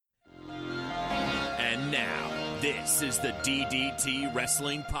And now, this is the DDT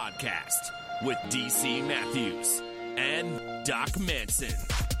Wrestling Podcast with DC Matthews and Doc Manson.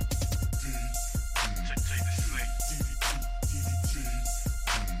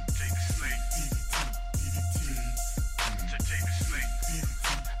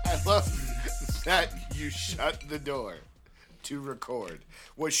 I love that you shut the door to record.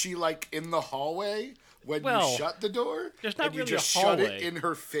 Was she like in the hallway when you shut the door? There's not and really you just a hallway. shut it in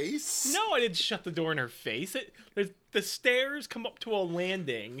her face? No, I didn't shut the door in her face. The stairs come up to a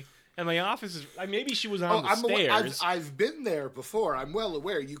landing, and my office is... maybe she was on the stairs. I've been there before. I'm well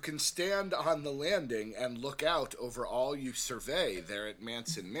aware. You can stand on the landing and look out over all you survey there at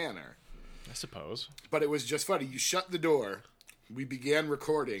Manson Manor. I suppose. But it was just funny. You shut the door, we began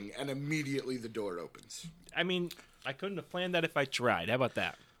recording, and immediately the door opens. I mean, I couldn't have planned that if I tried. How about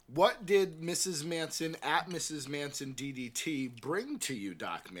that? What did Mrs. Manson at Mrs. Manson DDT bring to you,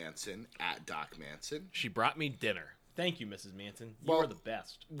 Doc Manson at Doc Manson? She brought me dinner. Thank you, Mrs. Manson. You are the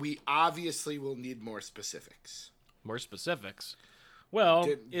best. We obviously will need more specifics. More specifics? Well,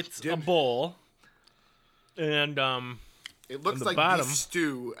 it's a bowl, and it looks like bottom, beef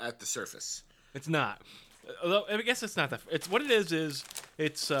stew at the surface. It's not. Although I guess it's not that. It's what it is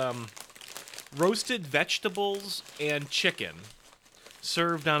it's roasted vegetables and chicken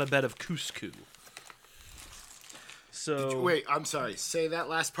served on a bed of couscous. So wait, I'm sorry. Say that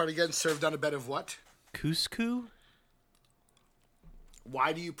last part again. Served on a bed of what? Couscous?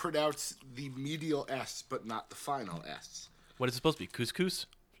 Why do you pronounce the medial S but not the final S? What is it supposed to be? Couscous?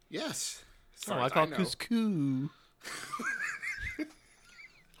 Yes. I call it couscous.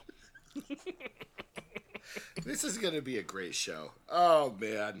 This is going to be a great show. Oh,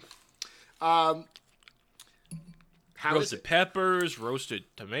 man. Roasted peppers, roasted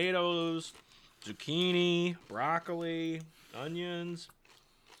tomatoes, zucchini, broccoli, onions.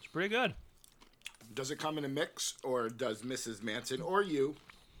 It's pretty good. Does it come in a mix, or does Mrs. Manson or you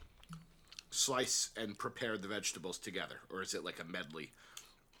slice and prepare the vegetables together? Or is it like a medley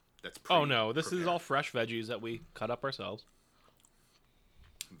that's Oh, no. This is all fresh veggies that we cut up ourselves.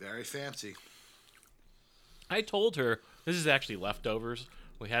 Very fancy. I told her, this is actually leftovers.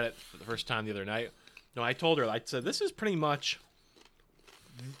 We had it for the first time the other night. No, I told her, I said, this is pretty much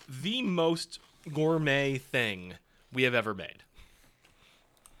the most gourmet thing we have ever made.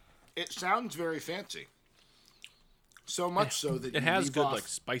 It sounds very fancy. So much so that it has good like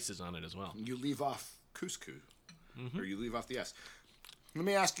spices on it as well. You leave off couscous, or you leave off the S. Let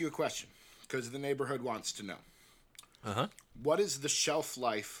me ask you a question, because the neighborhood wants to know. Uh-huh. What is the shelf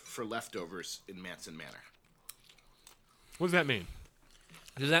life for leftovers in Manson Manor? What does that mean?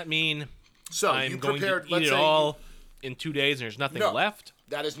 Does that mean I'm going to eat it all in 2 days and there's nothing left?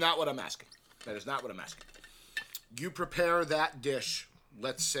 That is not what I'm asking. That is not what I'm asking. You prepare that dish,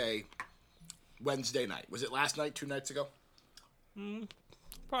 let's say, Wednesday night. Was it last night, 2 nights ago?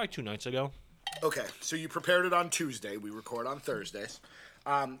 Probably 2 nights ago. Okay, so you prepared it on Tuesday. We record on Thursdays.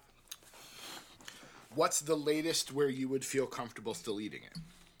 What's the latest where you would feel comfortable still eating it?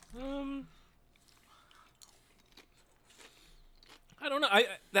 I don't know.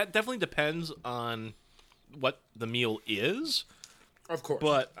 That definitely depends on what the meal is. Of course.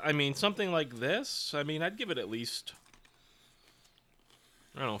 But, I mean, something like this, I mean, I'd give it at least,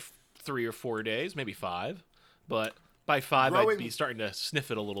 I don't know, 3 or 4 days, maybe 5. But by 5, I'd be starting to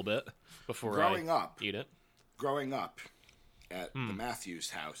sniff it a little bit before I eat it. Growing up at the Matthews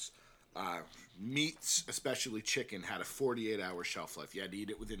house, meats, especially chicken, had a 48-hour shelf life. You had to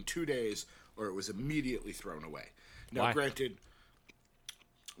eat it within 2 days or it was immediately thrown away. Now, Why? Granted,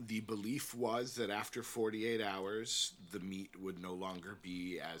 the belief was that after 48 hours, the meat would no longer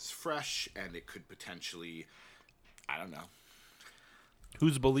be as fresh and it could potentially, I don't know.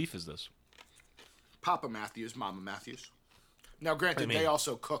 Whose belief is this? Papa Matthews, Mama Matthews. Now, granted, they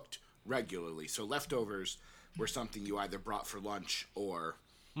also cooked regularly, so leftovers were something you either brought for lunch or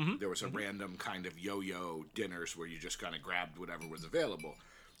there was a random kind of yo-yo dinners where you just kind of grabbed whatever was available.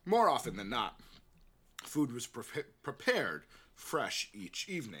 More often than not, food was prepared fresh each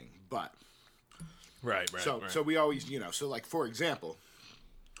evening, but so we always, so like, for example,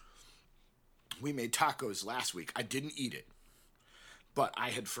 we made tacos last week. I didn't eat it, but I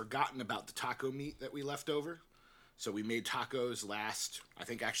had forgotten about the taco meat that we left over. So we made tacos I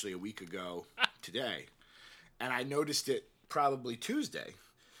think actually a week ago today, and I noticed it probably Tuesday,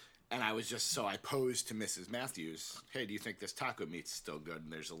 and I posed to Mrs. Matthews, hey, do you think this taco meat's still good?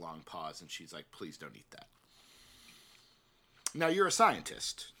 And there's a long pause, and she's like, please don't eat that. Now, you're a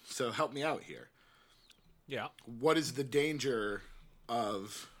scientist, so help me out here. Yeah. What is the danger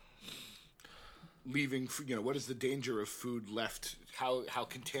of leaving, what is the danger of food left? How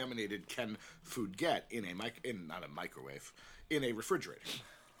contaminated can food get in not a microwave, in a refrigerator?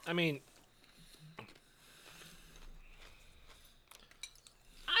 I mean,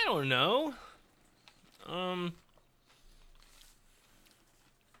 I don't know. I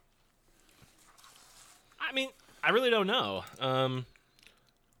mean, I really don't know.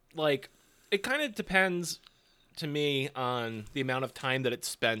 Like, it kind of depends to me on the amount of time that it's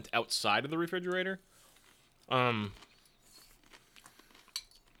spent outside of the refrigerator. I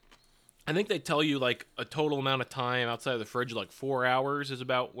think they tell you, like, a total amount of time outside of the fridge, like 4 hours is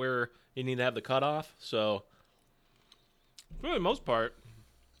about where you need to have the cutoff. So, for the most part,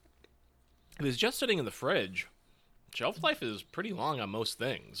 if it's just sitting in the fridge, shelf life is pretty long on most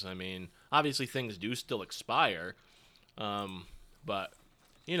things. I mean, obviously things do still expire, but,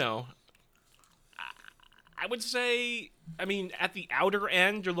 I would say, I mean, at the outer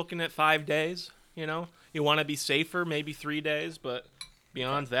end, you're looking at 5 days, You want to be safer, maybe 3 days, but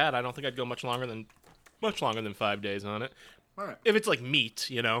beyond that, I don't think I'd go much longer than 5 days on it. All right. If it's like meat,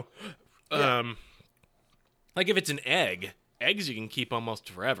 Yeah. Like if it's an egg, eggs you can keep almost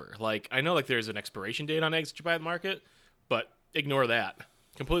forever. Like, I know like there's an expiration date on eggs that you buy at the market, but ignore that.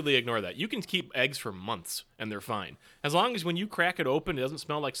 Completely ignore that. You can keep eggs for months and they're fine. As long as when you crack it open, it doesn't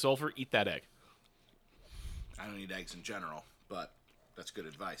smell like sulfur, eat that egg. I don't eat eggs in general, but that's good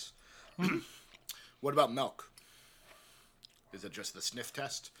advice. What about milk? Is it just the sniff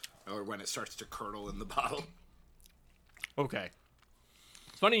test? Or when it starts to curdle in the bottle? Okay.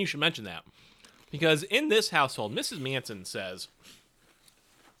 It's funny you should mention that. Because in this household, Mrs. Manson says,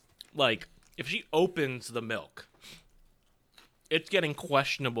 like, if she opens the milk, it's getting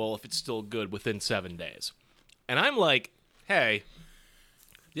questionable if it's still good within 7 days. And I'm like, hey,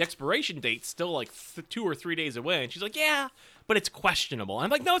 the expiration date's still like 2 or 3 days away. And she's like, yeah, but it's questionable. I'm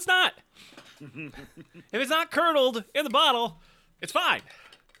like, no, it's not. If it's not curdled in the bottle, it's fine.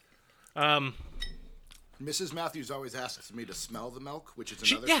 Mrs. Matthews always asks me to smell the milk, which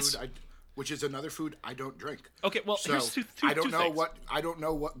is another food I don't drink. Okay, well, so here's two I don't know things. I don't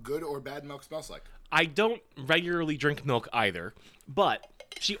know what good or bad milk smells like. I don't regularly drink milk either, but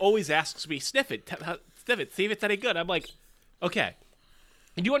she always asks me, sniff it, see if it's any good. I'm like, okay.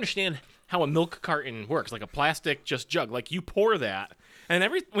 And you understand how a milk carton works, like a plastic just jug. Like you pour that, and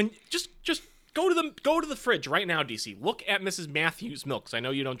just go to the fridge right now, DC. Look at Mrs. Matthews' milk, 'cause I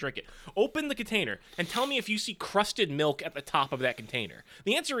know you don't drink it. Open the container and tell me if you see crusted milk at the top of that container.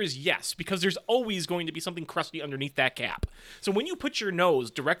 The answer is yes, because there's always going to be something crusty underneath that cap. So when you put your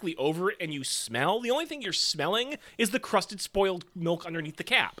nose directly over it and you smell, the only thing you're smelling is the crusted, spoiled milk underneath the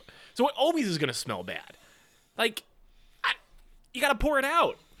cap. So it always is going to smell bad. Like, you got to pour it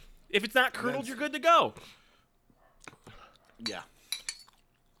out. If it's not curdled, you're good to go. Yeah.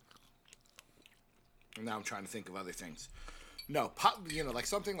 Now I'm trying to think of other things. No, like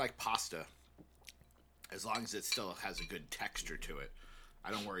something like pasta, as long as it still has a good texture to it,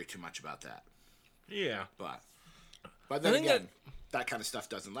 I don't worry too much about that. Yeah. But then again, that kind of stuff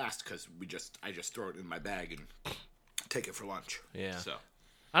doesn't last because I just throw it in my bag and take it for lunch. Yeah. So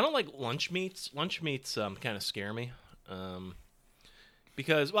I don't like lunch meats. Lunch meats kind of scare me.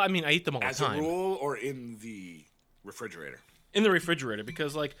 Because, well, I mean, I eat them all the time. As a rule or in the refrigerator? In the refrigerator,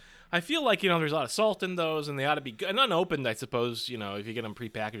 because, like, I feel like, there's a lot of salt in those, and they ought to be good. And unopened, I suppose, if you get them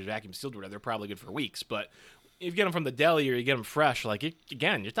prepackaged, vacuum sealed, whatever, they're probably good for weeks. But if you get them from the deli or you get them fresh, like,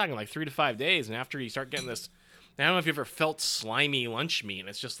 again, you're talking like 3 to 5 days, and after you start getting this, I don't know if you ever felt slimy lunch meat, and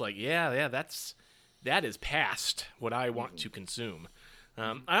it's just like, yeah, that is past what I want to consume.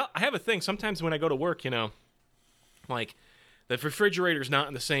 I have a thing, sometimes when I go to work, like, the refrigerator's not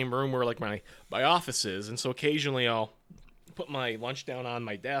in the same room where, like, my office is, and so occasionally I'll put my lunch down on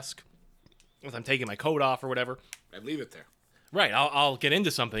my desk as I'm taking my coat off or whatever. And leave it there. Right, I'll get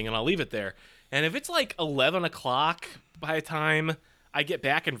into something and I'll leave it there. And if it's like 11 o'clock by the time I get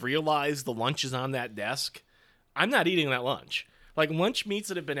back and realize the lunch is on that desk, I'm not eating that lunch. Like, lunch meats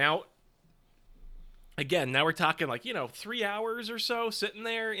that have been out, again, now we're talking like, 3 hours or so sitting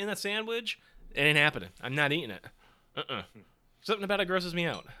there in a sandwich. It ain't happening. I'm not eating it. Something about it grosses me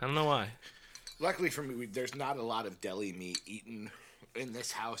out. I don't know why. Luckily for me, there's not a lot of deli meat eaten in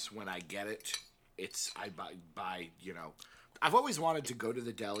this house. When I get it, I buy, I've always wanted to go to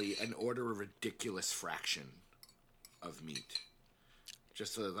the deli and order a ridiculous fraction of meat.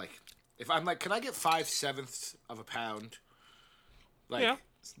 Just so, like, if I'm like, can I get 5/7 of a pound? Like, yeah.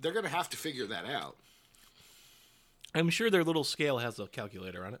 They're going to have to figure that out. I'm sure their little scale has a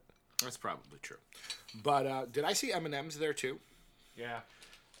calculator on it. That's probably true. But did I see M&M's there too? Yeah.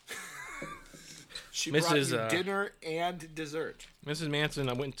 She brought you dinner and dessert. Mrs. Manson,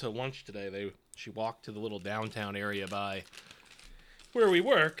 I went to lunch today. She walked to the little downtown area by where we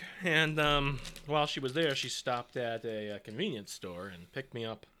work, and while she was there, she stopped at a convenience store and picked me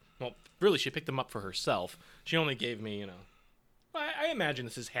up. Well, really, she picked them up for herself. She only gave me, I imagine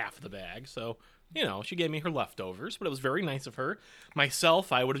this is half the bag, so, she gave me her leftovers, but it was very nice of her.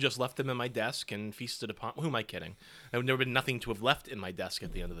 Myself, I would have just left them in my desk and feasted upon... Who am I kidding? There would have been nothing to have left in my desk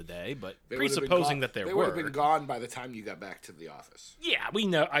at the end of the day, but presupposing that there were... They would have been gone by the time you got back to the office. Yeah,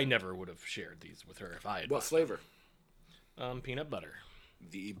 I never would have shared these with her if I had... What flavor? Peanut butter.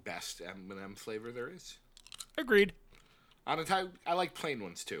 The best M&M flavor there is. Agreed. I like plain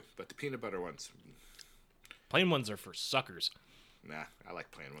ones, too, but the peanut butter ones... Plain ones are for suckers. Nah, I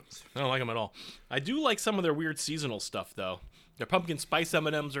like plain ones. I don't like them at all. I do like some of their weird seasonal stuff, though. Their pumpkin spice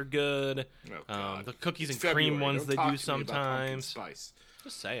M&Ms are good. Oh, God. The cookies It's and cream February. ones Don't they talk do to me about pumpkin sometimes. spice.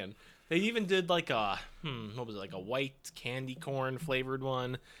 Just saying. They even did like a, what was it, like a white candy corn flavored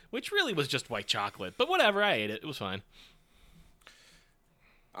one, which really was just white chocolate. But whatever, I ate it. It was fine.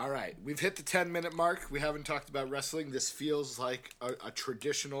 All right, we've hit the 10-minute mark. We haven't talked about wrestling. This feels like a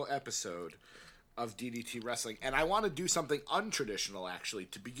traditional episode of DDT Wrestling. And I want to do something untraditional, actually,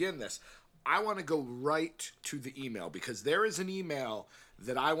 to begin this. I want to go right to the email, because there is an email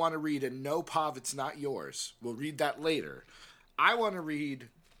that I want to read, and no, Pav, it's not yours. We'll read that later. I want to read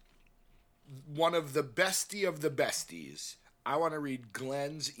one of the bestie of the besties. I want to read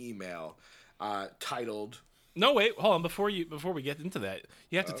Glenn's email titled... No, wait, hold on. Before we get into that,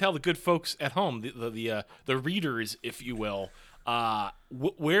 you have to tell the good folks at home, the readers, if you will,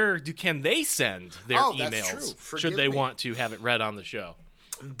 where can they send their emails should they want to have it read on the show?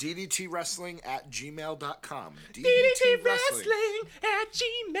 DDTWrestling@gmail.com.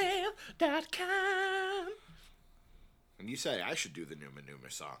 DDTWrestling@gmail.com. And you say I should do the Numa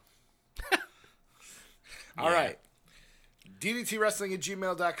Numa song. All right.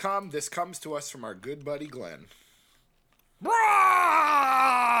 DDTWrestling@gmail.com. This comes to us from our good buddy Glenn. Run!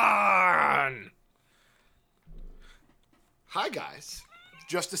 Hi, guys.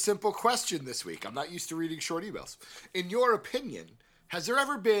 Just a simple question this week. I'm not used to reading short emails. In your opinion, has there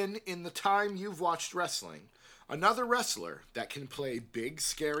ever been, in the time you've watched wrestling, another wrestler that can play big,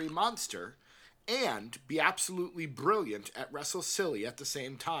 scary monster and be absolutely brilliant at Wrestle Silly at the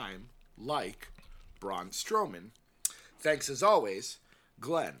same time, like Braun Strowman? Thanks as always,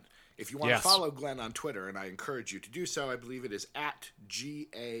 Glenn. If you want to follow Glenn on Twitter, and I encourage you to do so, I believe it is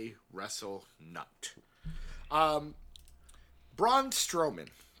 @GAWrestleNut. Braun Strowman.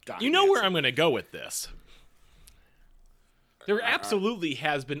 You know where I'm going to go with this. There absolutely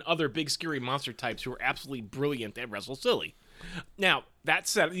has been other big scary monster types who are absolutely brilliant at Wrestle Silly. Now, that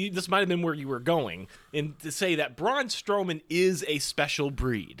said, this might have been where you were going, and to say that Braun Strowman is a special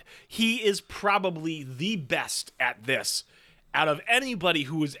breed. He is probably the best at this out of anybody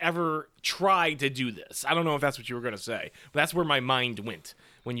who has ever tried to do this. I don't know if that's what you were going to say, but that's where my mind went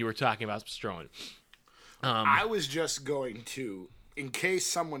when you were talking about Strowman. I was just going to, in case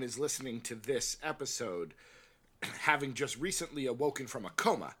someone is listening to this episode, having just recently awoken from a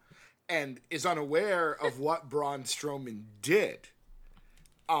coma, and is unaware of what Braun Strowman did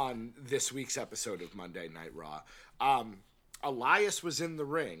on this week's episode of Monday Night Raw. Elias was in the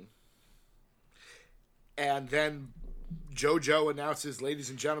ring, and then JoJo announces, "Ladies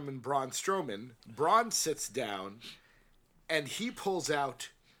and gentlemen, Braun Strowman." Braun sits down, and he pulls out...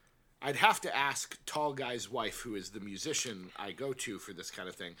 I'd have to ask Tall Guy's wife, who is the musician I go to for this kind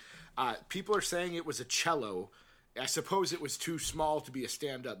of thing. People are saying it was a cello. I suppose it was too small to be a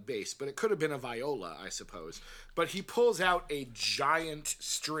stand-up bass, but it could have been a viola, I suppose. But he pulls out a giant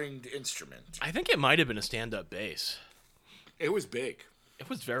stringed instrument. I think it might have been a stand-up bass. It was big. It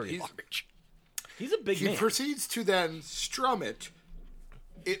was very large. He's a big man. He proceeds to then strum it.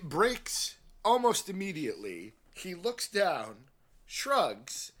 It breaks almost immediately. He looks down,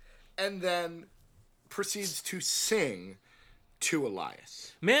 shrugs, and then proceeds to sing to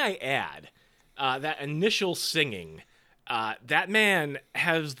Elias. May I add... that initial singing, that man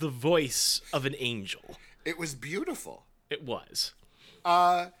has the voice of an angel. It was beautiful. It was.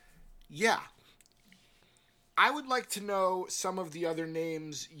 Yeah. I would like to know some of the other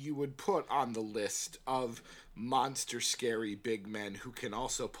names you would put on the list of monster scary big men who can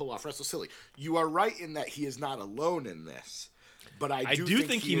also pull off Wrestle Silly. You are right in that he is not alone in this, but I do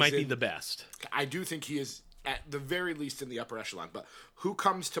think he might be the best. I do think he is at the very least in the upper echelon. But who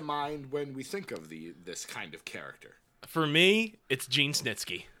comes to mind when we think of this kind of character? For me, it's Gene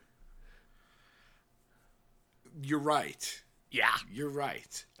Snitsky. You're right. Yeah. You're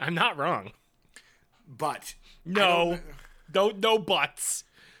right. I'm not wrong. But... No buts.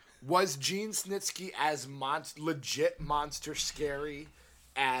 Was Gene Snitsky as legit monster scary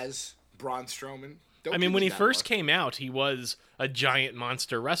as Braun Strowman. I mean, when he first came out, he was a giant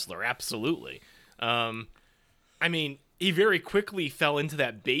monster wrestler. Absolutely. I mean, he very quickly fell into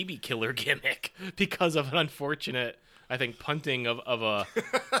that baby killer gimmick because of an unfortunate, I think, punting of a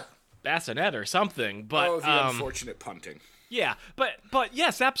bassinet or something. But the unfortunate punting. Yeah, but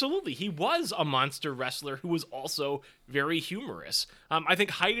yes, absolutely. He was a monster wrestler who was also very humorous. I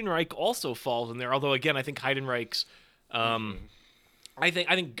think Heidenreich also falls in there. Although again, I think Heidenreich's, I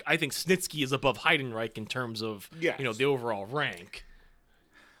think Snitsky is above Heidenreich in terms of the overall rank.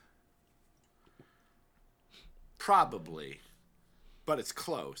 Probably, but it's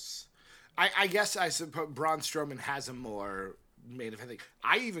close. I guess I suppose Braun Strowman has a more main event thing.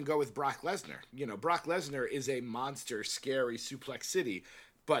 I even go with Brock Lesnar. Brock Lesnar is a monster, scary Suplex City,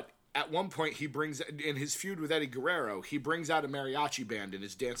 but at one point he brings, in his feud with Eddie Guerrero, he brings out a mariachi band and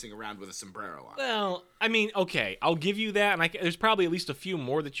is dancing around with a sombrero on. Well, I mean, okay, I'll give you that, and there's probably at least a few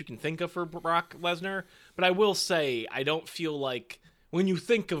more that you can think of for Brock Lesnar, but I will say, I don't feel like, when you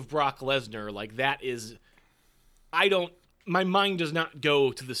think of Brock Lesnar, like that is, my mind does not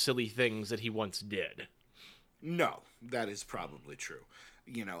go to the silly things that he once did. No, that is probably true.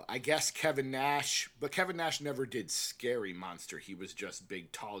 I guess Kevin Nash, but Kevin Nash never did scary monster. He was just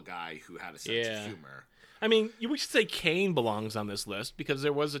big, tall guy who had a sense of humor. I mean, we should say Kane belongs on this list because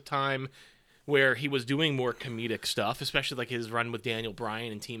there was a time where he was doing more comedic stuff, especially like his run with Daniel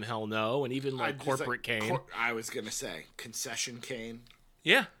Bryan and Team Hell No, and even like Corporate Kane. I was going to say, Concession Kane.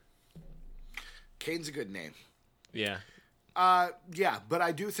 Yeah. Kane's a good name. Yeah. Yeah, but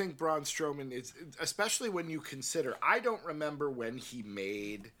I do think Braun Strowman is, especially when you consider, I don't remember when he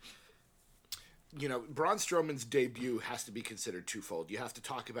made, Braun Strowman's debut has to be considered twofold. You have to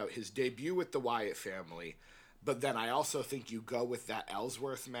talk about his debut with the Wyatt family, but then I also think you go with that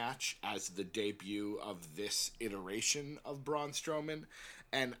Ellsworth match as the debut of this iteration of Braun Strowman,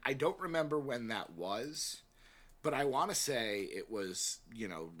 and I don't remember when that was, but I want to say it was,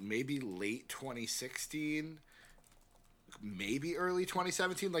 maybe late 2016, maybe early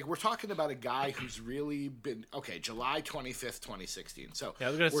 2017. Like, we're talking about a guy who's really been July 25th, 2016. So yeah, I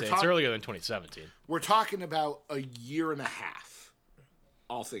was gonna say it's earlier than 2017. We're talking about a year and a half,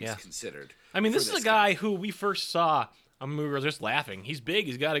 all things considered. I mean, this is a guy who we first saw. We were just laughing. He's big.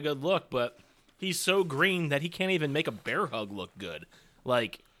 He's got a good look, but he's so green that he can't even make a bear hug look good.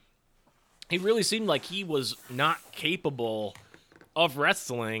 Like, he really seemed like he was not capable of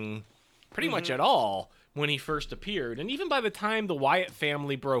wrestling pretty much at all when he first appeared. And even by the time the Wyatt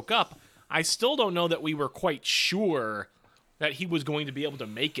family broke up, I still don't know that we were quite sure that he was going to be able to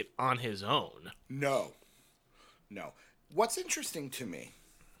make it on his own. No. What's interesting to me,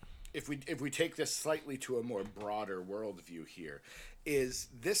 if we take this slightly to a more broader worldview here, is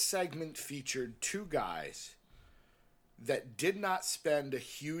this segment featured two guys that did not spend a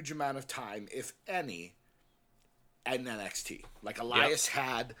huge amount of time, if any, in NXT. Like, Elias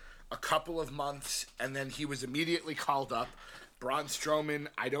had a couple of months, and then he was immediately called up. Braun Strowman,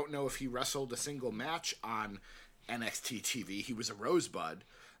 I don't know if he wrestled a single match on NXT TV. He was a rosebud,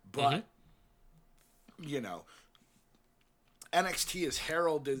 but, NXT is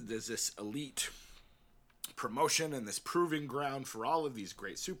heralded as this elite promotion and this proving ground for all of these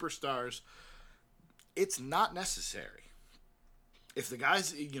great superstars. It's not necessary. If the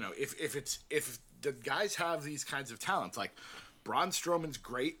guys, if the guys have these kinds of talents, like Braun Strowman's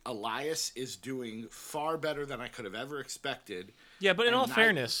great. Elias is doing far better than I could have ever expected. Yeah, but in all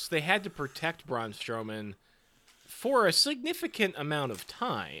fairness, they had to protect Braun Strowman for a significant amount of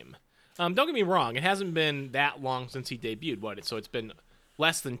time. Don't get me wrong, it hasn't been that long since he debuted, so it's been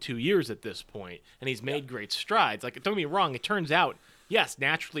less than 2 years at this point, and he's made great strides. Like, don't get me wrong, it turns out, yes,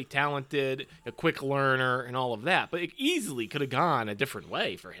 naturally talented, a quick learner, and all of that, but it easily could have gone a different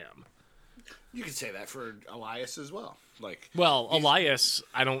way for him. You could say that for Elias as well. Elias,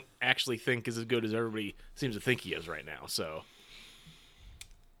 I don't actually think is as good as everybody seems to think he is right now. So,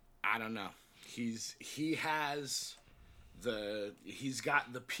 I don't know. He's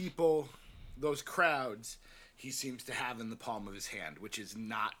got the people, those crowds. He seems to have in the palm of his hand, which is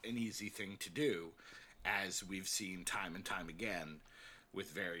not an easy thing to do, as we've seen time and time again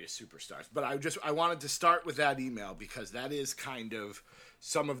with various superstars. But I wanted to start with that email because that is kind of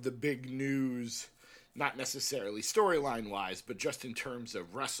some of the big news. Not necessarily storyline-wise, but just in terms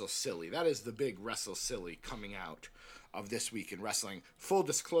of Wrestle Silly. That is the big Wrestle Silly coming out of this week in wrestling. Full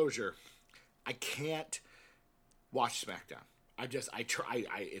disclosure, I can't watch SmackDown.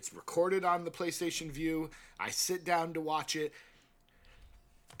 It's recorded on the PlayStation View. I sit down to watch it,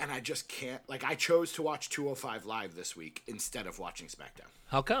 and I just can't. Like, I chose to watch 205 Live this week instead of watching SmackDown.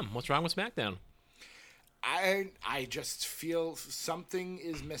 How come? What's wrong with SmackDown? I just feel something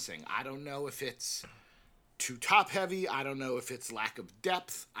is missing. I don't know if it's too top heavy. I don't know if it's lack of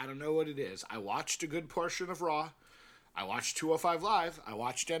depth. I don't know what it is. I watched a good portion of Raw. I watched 205 Live. I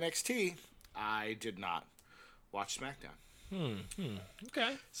watched NXT. I did not watch SmackDown.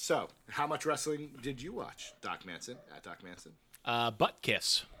 Okay. So, how much wrestling did you watch, Doc Manson? At Doc Manson? Butt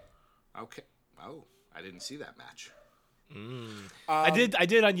kiss. Okay. Oh, I didn't see that match. I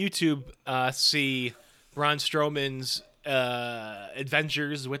did on YouTube see Braun Strowman's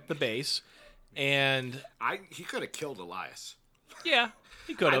adventures with the base, and He could have killed Elias. yeah,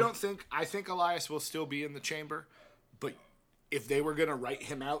 he could have. I think Elias will still be in the chamber, but if they were going to write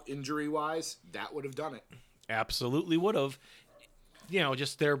him out injury-wise, that would have done it. Absolutely would have.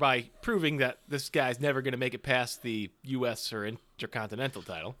 Just thereby proving that this guy's never going to make it past the U.S. or Intercontinental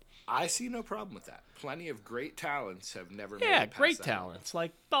title. I see no problem with that. Plenty of great talents have never made Yeah, it past great that. talents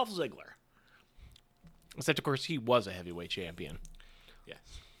like Dolph Ziggler. Except, of course, he was a heavyweight champion. Yes.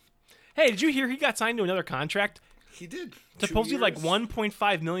 Hey, did you hear he got signed to another contract? He did. Supposedly 2 like years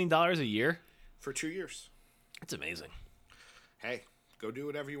 $1.5 million a year. for 2 years. That's amazing. Hey, go do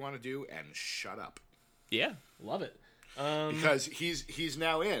whatever you want to do and shut up. Yeah, love it. Because he's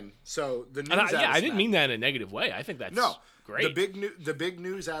now in. So the news. And out of I didn't Smack- mean that in a negative way. I think that's great. The big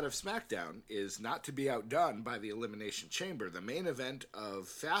news out of SmackDown is not to be outdone by the Elimination Chamber. The main event of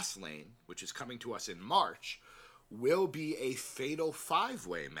Fastlane, which is coming to us in March, will be a fatal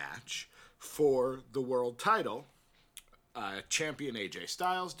 5-way match for the world title. Champion AJ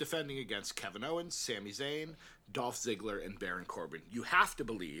Styles defending against Kevin Owens, Sami Zayn, Dolph Ziggler, and Baron Corbin. You have to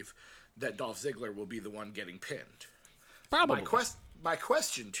believe that Dolph Ziggler will be the one getting pinned. Probably. My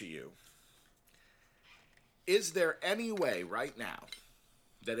question to you, is there any way right now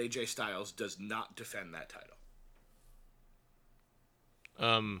that AJ Styles does not defend that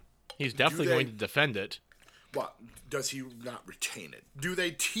title? He's definitely going to defend it. Well, does he not retain it? Do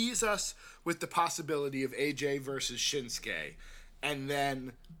they tease us with the possibility of AJ versus Shinsuke and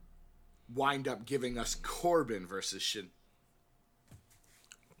then wind up giving us Corbin versus Shinsuke?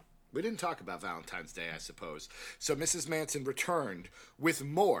 We didn't talk about Valentine's Day, I suppose. So Mrs. Manson returned with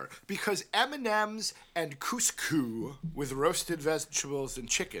more because M&M's and couscous with roasted vegetables and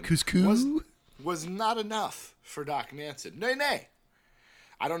chicken was not enough for Doc Manson. Nay.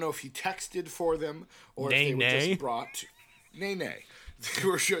 I don't know if he texted for them or if they were just brought. Nay. They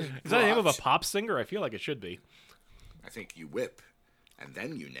were just Is that the name of a pop singer? I feel like it should be. I think you whip and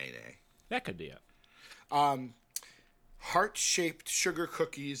then you nay. That could be it. Heart-shaped sugar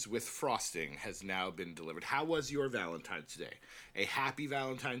cookies with frosting has now been delivered. How was your Valentine's Day? A happy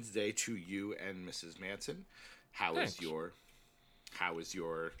Valentine's Day to you and Mrs. Manson. How was your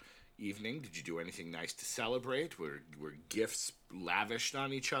evening? Did you do anything nice to celebrate? Were gifts lavished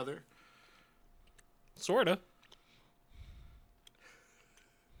on each other? Sorta.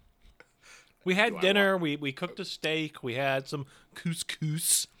 We had dinner. We cooked a steak. We had some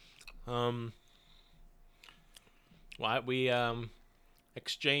couscous. We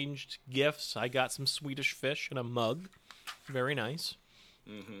exchanged gifts. I got some Swedish fish and a mug. Very nice.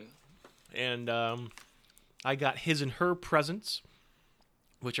 Mm-hmm. And I got his and her presents,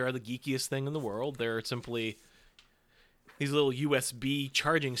 which are the geekiest thing in the world. They're simply these little USB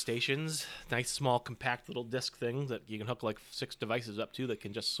charging stations, nice, small, compact little disc things that you can hook like 6 devices up to that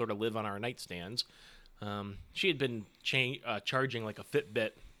can just sort of live on our nightstands. She had been charging like a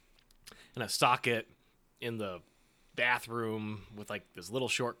Fitbit in a socket in the bathroom with like this little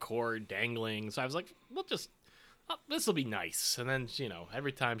short cord dangling. So I was like, this will be nice. And then,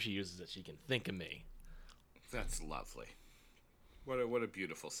 every time she uses it, she can think of me. That's lovely. What a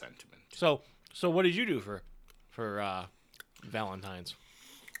beautiful sentiment. So what did you do for Valentine's?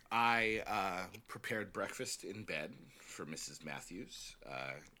 I prepared breakfast in bed for Mrs. Matthews.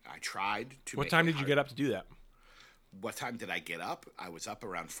 I tried to. What time did you get up to do that? What time did I get up? I was up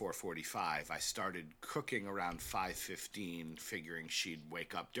around 4:45. I started cooking around 5:15, figuring she'd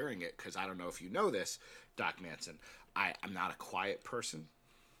wake up during it. Because I don't know if you know this, Doc Manson. I'm not a quiet person.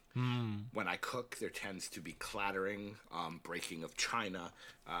 When I cook, there tends to be clattering, breaking of china.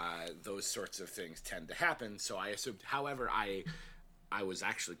 Those sorts of things tend to happen. So I assumed. However, I was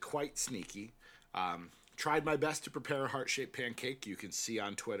actually quite sneaky. Tried my best to prepare a heart-shaped pancake. You can see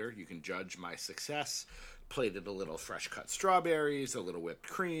on Twitter. You can judge my success. Plated a little fresh-cut strawberries, a little whipped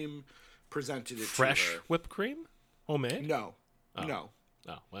cream. Presented it Fresh to her. whipped cream? Homemade? No. Oh,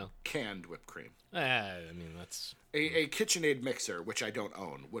 well. Canned whipped cream. I mean, that's... A KitchenAid mixer, which I don't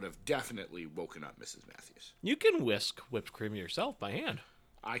own, would have definitely woken up Mrs. Matthews. You can whisk whipped cream yourself by hand.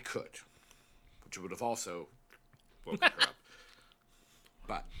 I could, which would have also woken her up.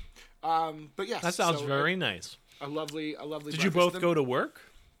 But But yes, That sounds so very nice. a lovely. Did you both go to work?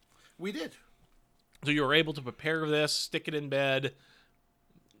 We did. So you were able to prepare this, stick it in bed,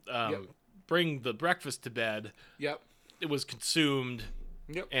 Yep. bring the breakfast to bed. Yep. It was consumed,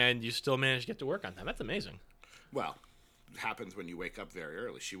 Yep. and you still managed to get to work on time. That's amazing. Well, it happens when you wake up very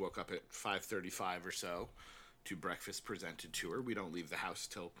early. She woke up at 5:35 or so to breakfast presented to her. We don't leave the house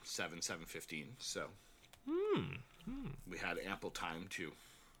till 7:15, so we had ample time to.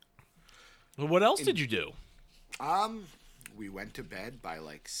 Well, what else did you do? We went to bed by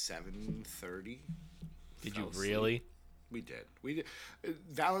like 7:30. Did you Fell asleep. really? We did. We did.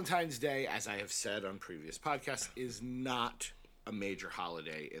 Valentine's Day, as I have said on previous podcasts, is not a major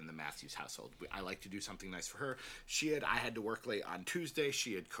holiday in the Matthews household. I like to do something nice for her. I had to work late on Tuesday.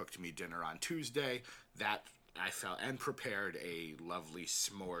 She had cooked me dinner on Tuesday. That I felt and prepared a lovely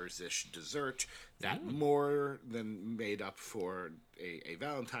s'mores-ish dessert that more than made up for a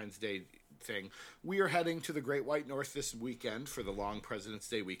Valentine's Day thing. We are heading to the Great White North this weekend for the long President's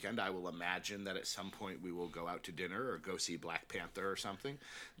Day weekend. I will imagine that at some point we will go out to dinner or go see Black Panther or something.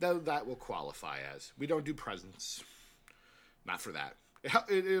 Though that will qualify as we don't do presents. Not for that.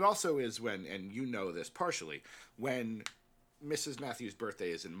 It also is when, and you know this partially, when Mrs. Matthews' birthday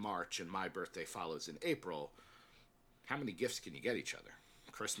is in March and my birthday follows in April, how many gifts can you get each other?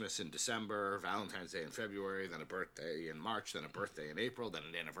 Christmas in December, Valentine's Day in February, then a birthday in March, then a birthday in April, then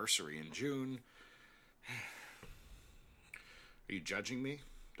an anniversary in June. Are you judging me,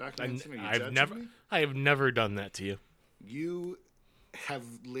 Dr. Manson? Are you judging me? I have never done that to you. You have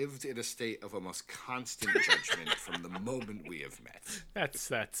lived in a state of almost constant judgment from the moment we have met.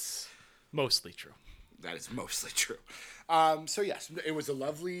 That's mostly true. That is mostly true. So yes, it was a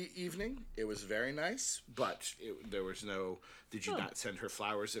lovely evening. It was very nice, but there was no. Did you not send her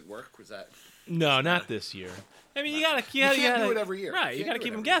flowers at work? Was that? No, not this year. I mean, you can't do it every year. Right, you Can't gotta do it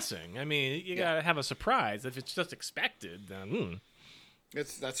keep them every year. guessing. I mean, you gotta have a surprise. If it's just expected, then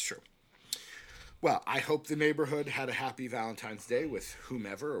That's true. Well, I hope the neighborhood had a happy Valentine's Day with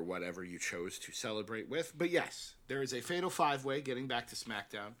whomever or whatever you chose to celebrate with. But yes, there is a fatal five-way. Getting back to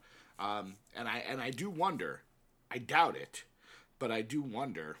SmackDown, and I do wonder. I doubt it, but I do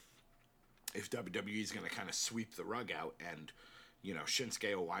wonder if WWE is going to kind of sweep the rug out, and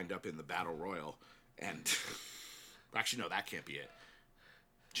Shinsuke will wind up in the Battle Royal, and actually no, that can't be it.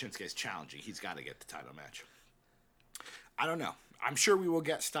 Shinsuke's challenging; he's got to get the title match. I don't know. I'm sure we will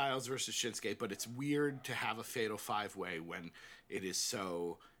get Styles versus Shinsuke, but it's weird to have a fatal five-way when it is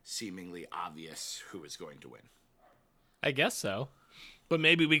so seemingly obvious who is going to win. I guess so. But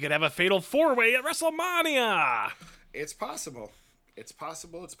maybe we could have a fatal four-way at WrestleMania. It's possible. It's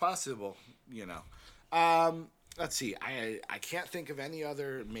possible. Let's see. I can't think of any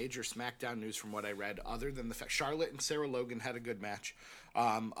other major SmackDown news from what I read, other than the fact Charlotte and Sarah Logan had a good match.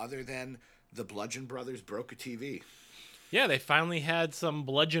 Other than the Bludgeon Brothers broke a TV. Yeah, they finally had some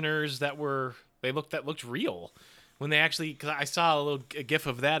bludgeoners that looked real. When they actually, because I saw a little gif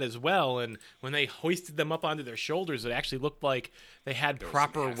of that as well, and when they hoisted them up onto their shoulders, it actually looked like they had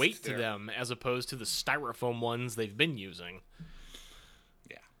proper weight to them, as opposed to the styrofoam ones they've been using.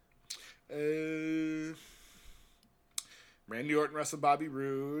 Yeah. Randy Orton wrestled Bobby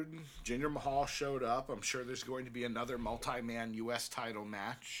Roode. Jinder Mahal showed up. I'm sure there's going to be another multi-man U.S. title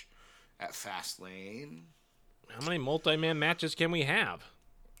match at Fastlane. How many multi-man matches can we have?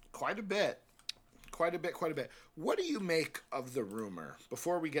 Quite a bit. What do you make of the rumor,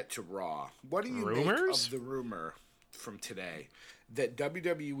 before we get to Raw, what do you make of the rumor from today that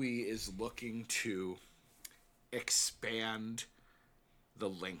WWE is looking to expand the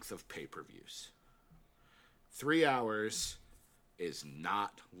length of pay-per-views? 3 hours is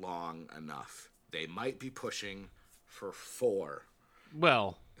not long enough. They might be pushing for 4.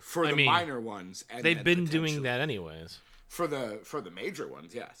 Well, for the minor ones, and they've been doing that anyways. For the major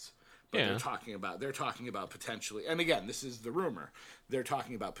ones, yes. But yeah. they're talking about potentially, and again, this is the rumor. They're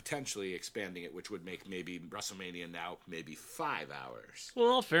talking about potentially expanding it, which would make maybe WrestleMania now maybe 5 hours. Well,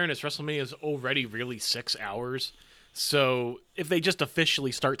 in all fairness, WrestleMania is already really 6 hours. So if they just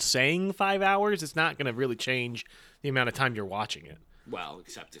officially start saying 5 hours, it's not going to really change the amount of time you're watching it. Well,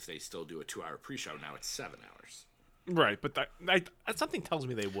 except if they still do a 2-hour pre-show, now it's 7 hours. Right, but something tells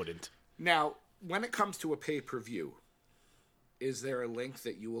me they wouldn't. Now, when it comes to a pay-per-view, is there a length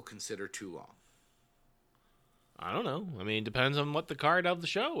that you will consider too long? I don't know. I mean, it depends on what the card of the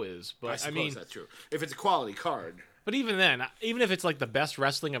show is. But I suppose that's true. If it's a quality card. But even then, even if it's like the best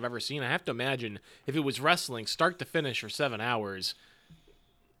wrestling I've ever seen, I have to imagine if it was wrestling start to finish for 7 hours,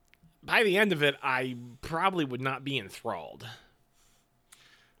 by the end of it, I probably would not be enthralled.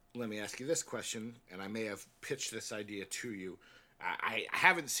 Let me ask you this question, and I may have pitched this idea to you I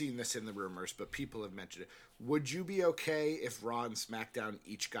haven't seen this in the rumors, but people have mentioned it. Would you be okay if Raw and SmackDown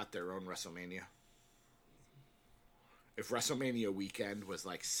each got their own WrestleMania? If WrestleMania weekend was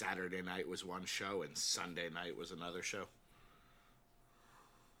like Saturday night was one show and Sunday night was another show?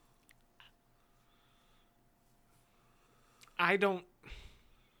 I'd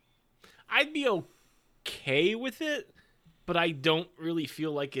be okay with it, but I don't really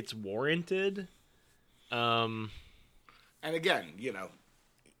feel like it's warranted. And again, you know,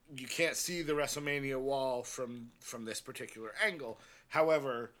 you can't see the WrestleMania wall from this particular angle.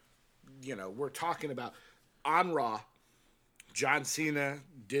 However, you know, we're talking about on Raw, John Cena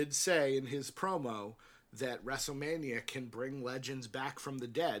did say in his promo that WrestleMania can bring legends back from the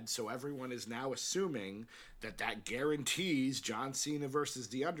dead, so everyone is now assuming that guarantees John Cena versus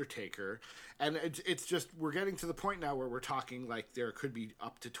The Undertaker. And it's just, we're getting to the point now where we're talking like there could be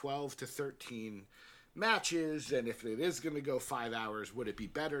up to 12 to 13 matches, and if it is going to go 5 hours, would it be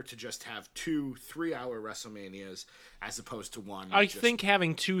better to just have 2 3-hour WrestleManias as opposed to one? I think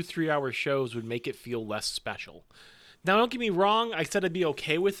having 2 3-hour shows would make it feel less special. Now, don't get me wrong, I said I'd be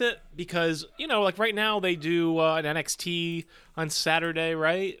okay with it because, you know, like right now they do an NXT on Saturday,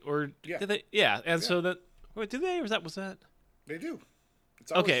 right? Or Yeah. do they? Yeah, and so that, wait, do they, or was that? They do.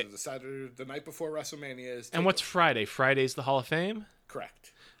 It's always Okay. the Saturday, the night before WrestleMania is. And what's Friday? Friday's the Hall of Fame?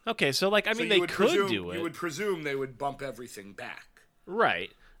 correct? Okay, so like, I mean, you they would could presume, do it. You would presume they would bump everything back.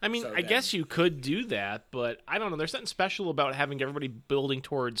 Right. I mean, So I guess you could do that, but I don't know. There's something special about having everybody building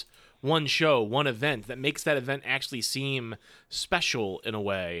towards one show, one event, that makes that event actually seem special in a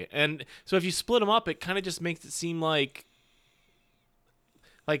way. And so if you split them up, it kind of just makes it seem like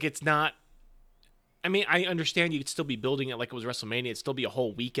it's not. I mean, I understand you could still be building it like it was WrestleMania. It'd still be a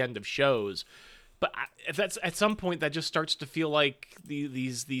whole weekend of shows. But if that's at some point, that just starts to feel like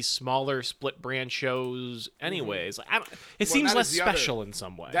these smaller split brand shows. Anyways, it seems less special in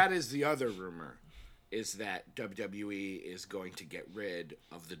some way. That is the other rumor, is that WWE is going to get rid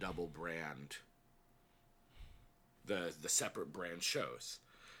of the double brand, the separate brand shows,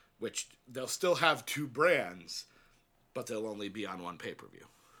 which they'll still have 2 brands, but they'll only be on one pay-per-view.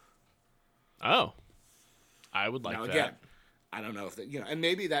 Oh, I would like Now that. again, I don't know if that, and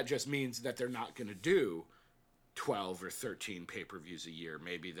maybe that just means that they're not going to do 12 or 13 pay-per-views a year.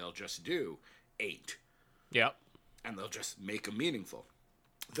 Maybe they'll just do 8. Yep. And they'll just make them meaningful.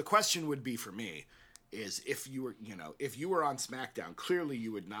 The question would be for me is if you were on SmackDown, clearly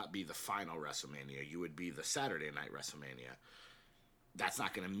you would not be the final WrestleMania. You would be the Saturday night WrestleMania. That's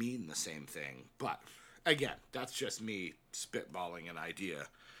not going to mean the same thing. But again, that's just me spitballing an idea.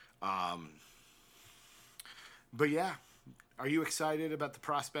 But yeah, are you excited about the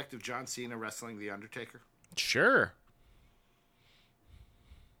prospect of John Cena wrestling The Undertaker? Sure.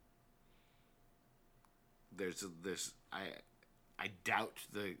 I doubt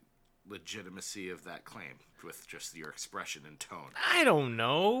the legitimacy of that claim with just your expression and tone. I don't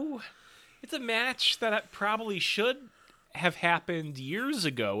know. It's a match that probably should have happened years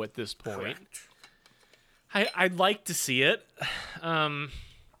ago at this point. Correct. I'd like to see it.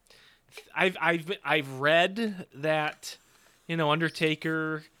 I've read that,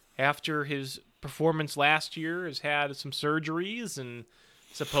 Undertaker, after his performance last year, has had some surgeries, and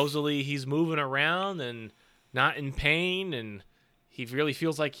supposedly he's moving around and not in pain, and he really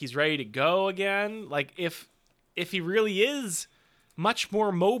feels like he's ready to go again. Like, if he really is much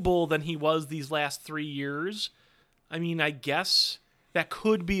more mobile than he was these last 3 years, I mean, I guess that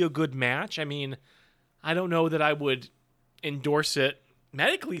could be a good match. I mean, I don't know that I would endorse it,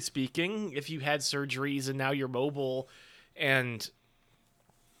 medically speaking, if you had surgeries and now you're mobile and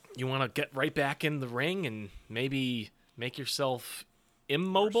you want to get right back in the ring and maybe make yourself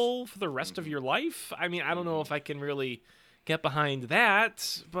immobile for the rest of your life. I mean, I don't know if I can really get behind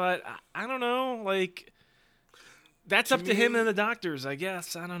that, but I don't know. Like, that's up to him and the doctors, I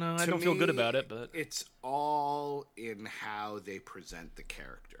guess. I don't know. I don't feel good about it, but it's all in how they present the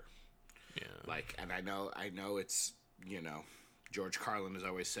character. yeah. Like, and I know it's, George Carlin has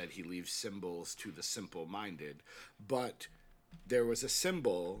always said he leaves symbols to the simple-minded, but there was a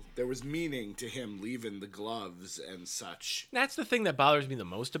symbol, there was meaning to him leaving the gloves and such. That's the thing that bothers me the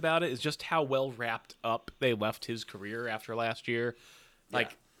most about it, is just how well wrapped up they left his career after last year.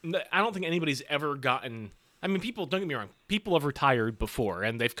 Like, I don't think anybody's ever gotten... I mean, don't get me wrong, people have retired before,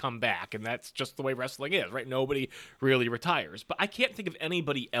 and they've come back, and that's just the way wrestling is, right? Nobody really retires. But I can't think of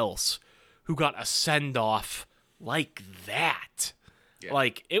anybody else who got a send-off like that. Yeah.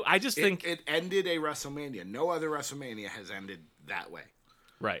 Like, I just think... It ended a WrestleMania. No other WrestleMania has ended that way.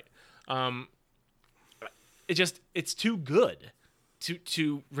 Right. It's too good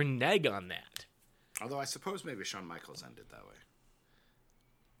to renege on that. Although I suppose maybe Shawn Michaels ended that way.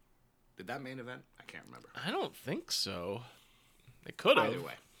 Did that main event? I can't remember. I don't think so. It could have.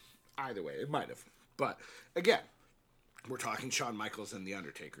 Either way, it might have. But again, we're talking Shawn Michaels and The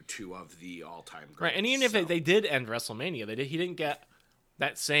Undertaker, two of the all-time greats. Right, and even if they did end WrestleMania, he didn't get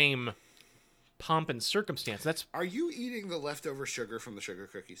that same pomp and circumstance. Are you eating the leftover sugar from the sugar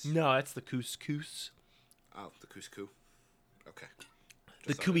cookies? No, that's the couscous. Oh, the couscous. Okay.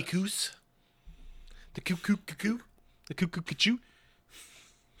 The cooey-coos. The coo-coo-coo-coo. The coo-coo-coo-choo.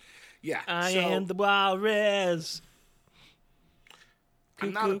 Yeah. I am the walrus.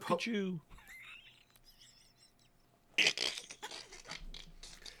 I'm not Coo-coo-coo-choo.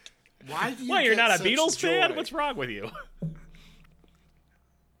 Why do you Why, you're get not a such Beatles fan? joy? What's wrong with you?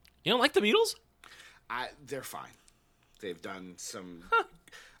 You don't like the Beatles? They're fine. They've done some...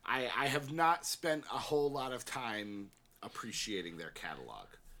 I have not spent a whole lot of time appreciating their catalog.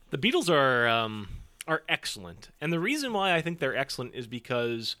 The Beatles are excellent. And the reason why I think they're excellent is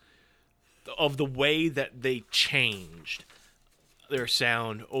because of the way that they changed their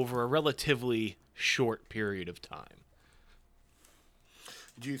sound over a relatively short period of time.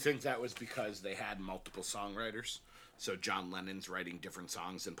 Do you think that was because they had multiple songwriters? So John Lennon's writing different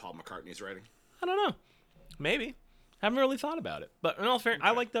songs than Paul McCartney's writing? I don't know. Maybe. Haven't really thought about it. But in all fairness,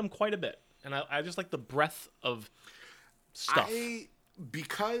 I like them quite a bit. And I just like the breadth of stuff.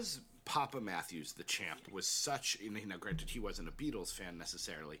 Because Papa Matthews, the Champ, was such, granted he wasn't a Beatles fan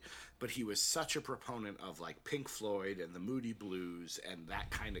necessarily, but he was such a proponent of like Pink Floyd and the Moody Blues and that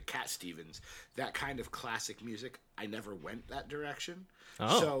kind of Cat Stevens, that kind of classic music. I never went that direction.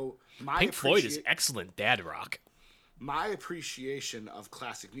 Oh. So Pink Floyd is excellent dad rock. My appreciation of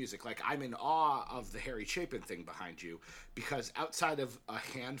classic music, like I'm in awe of the Harry Chapin thing behind you, because outside of a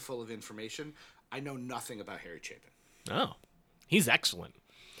handful of information, I know nothing about Harry Chapin. Oh, he's excellent.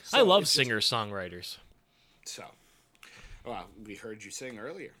 So I love singer-songwriters. So, well, we heard you sing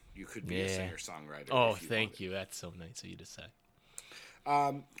earlier. You could be a singer-songwriter. Oh, thank you. That's so nice of you to say.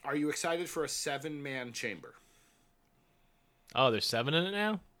 Are you excited for a 7-man chamber? Oh, there's 7 in it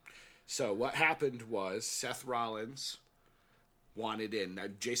now? So what happened was Seth Rollins wanted in. Now,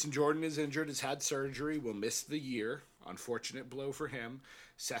 Jason Jordan is injured, has had surgery, will miss the year. Unfortunate blow for him.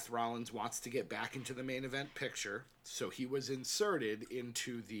 Seth Rollins wants to get back into the main event picture, so he was inserted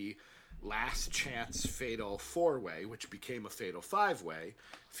into the Last Chance Fatal 4-Way, which became a Fatal 5-Way,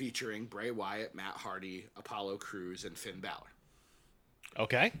 featuring Bray Wyatt, Matt Hardy, Apollo Crews, and Finn Balor.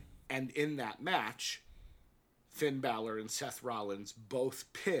 Okay. And in that match, Finn Balor and Seth Rollins both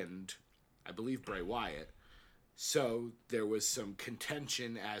pinned, I believe, Bray Wyatt. So there was some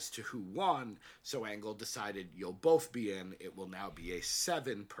contention as to who won. So Angle decided you'll both be in. It will now be a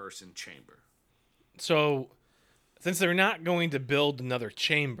 7-person chamber. So, since they're not going to build another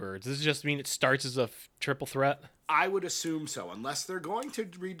chamber, does this just mean it starts as a triple threat? I would assume so, unless they're going to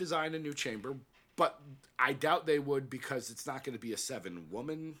redesign a new chamber. But I doubt they would, because it's not going to be a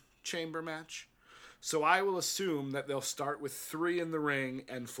 7-woman chamber match. So I will assume that they'll start with 3 in the ring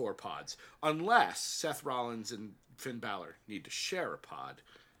and 4 pods. Unless Seth Rollins and Finn Balor need to share a pod,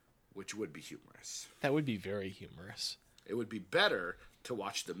 which would be humorous. That would be very humorous. It would be better to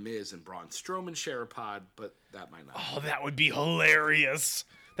watch The Miz and Braun Strowman share a pod, but that might not. Oh, that would be hilarious.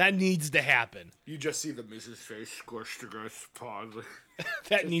 That needs to happen. You just see The Miz's face squished against the pod.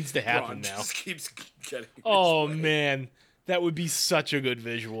 That needs to happen Braun now. just keeps getting Oh, his way. man. That would be such a good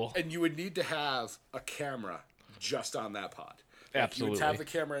visual. And you would need to have a camera just on that pod. Absolutely. You would have the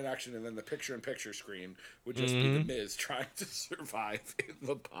camera in action, and then the picture-in-picture screen would just be The Miz trying to survive in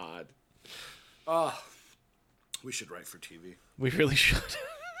the pod. Oh, we should write for TV. We really should.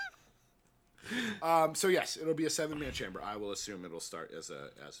 So yes, it'll be a 7-man chamber. I will assume it'll start as a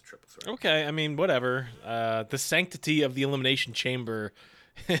triple threat. Okay, I mean, whatever. The sanctity of the Elimination Chamber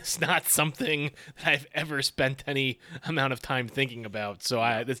is not something that I've ever spent any amount of time thinking about,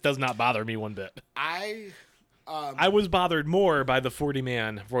 so this does not bother me one bit. I was bothered more by the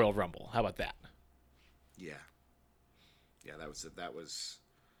 40-man Royal Rumble. How about that? Yeah, that was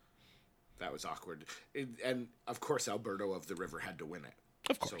awkward. And of course, Alberto of the River had to win it.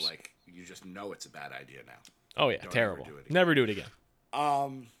 Of course. So you just know it's a bad idea now. Oh yeah, Don't terrible. ever do it again. Never do it again.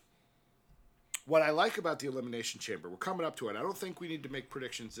 What I like about the Elimination Chamber, we're coming up to it. I don't think we need to make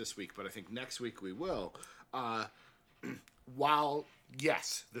predictions this week, but I think next week we will. While,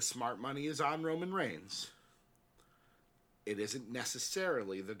 yes, the smart money is on Roman Reigns, it isn't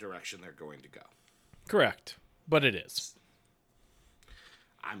necessarily the direction they're going to go. Correct, but it is.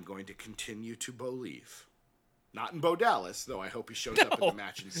 I'm going to continue to believe. Not in Bo Dallas, though I hope he shows up in the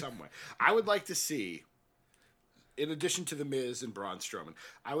match in some way. I would like to see, in addition to The Miz and Braun Strowman,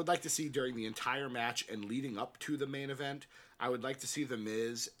 I would like to see during the entire match and leading up to the main event, I would like to see The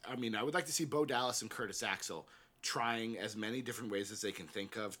Miz. I would like to see Bo Dallas and Curtis Axel trying as many different ways as they can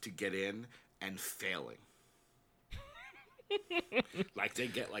think of to get in and failing. Like they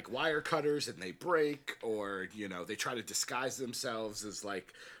get like wire cutters and they break, or they try to disguise themselves as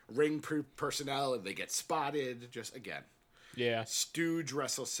like ring personnel and they get spotted. Just again, stooge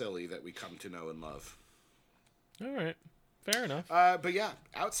wrestle silly that we come to know and love. All right, fair enough. But yeah,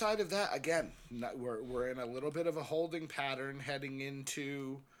 outside of that, again, we're in a little bit of a holding pattern heading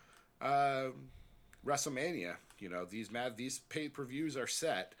into WrestleMania. These pay-per-views are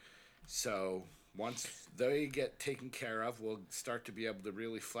set, so once they get taken care of, we'll start to be able to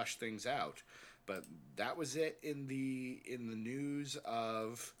really flesh things out. But that was it in the news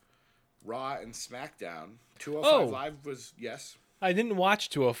of Raw and SmackDown. 205 Live was, yes. I didn't watch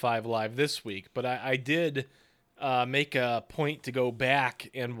 205 Live this week, but I did make a point to go back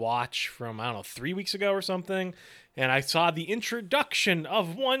and watch from, 3 weeks ago or something, and I saw the introduction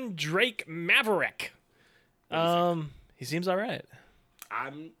of one Drake Maverick. He seems all right.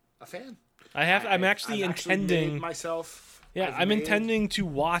 I'm a fan. I'm actually intending myself. Yeah, I'm intending to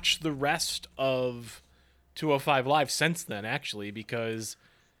watch the rest of 205 Live since then, actually, because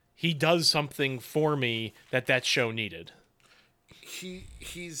he does something for me that show needed.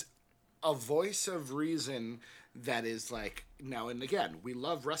 He's a voice of reason that is like, now and again, we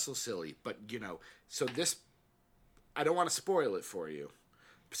love Wrestle Silly, but so this, I don't want to spoil it for you.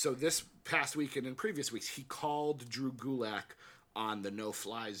 So this past week and in previous weeks, he called Drew Gulak on the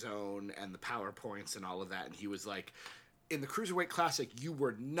no-fly zone and the PowerPoints and all of that. And he was like, in the Cruiserweight Classic, you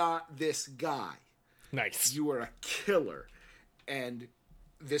were not this guy. Nice. You were a killer. And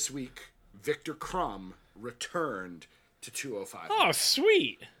this week, Victor Crumb returned to 205. Oh,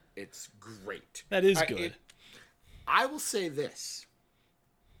 sweet. It's great. That is good. I will say this.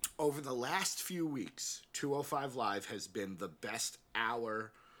 Over the last few weeks, 205 Live has been the best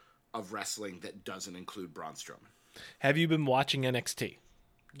hour of wrestling that doesn't include Braun Strowman. Have you been watching NXT?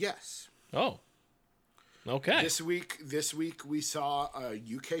 Yes. Oh. Okay. This week we saw a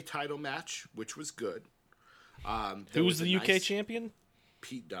UK title match, which was good. Who was the UK champion?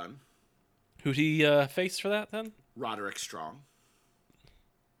 Pete Dunne. Who'd he face for that then? Roderick Strong.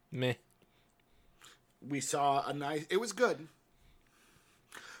 Meh. We saw a nice... It was good.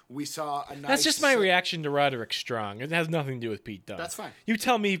 We saw a nice... That's just my reaction to Roderick Strong. It has nothing to do with Pete Dunne. That's fine. You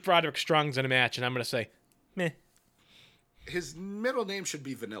tell me Roderick Strong's in a match, and I'm going to say, meh. His middle name should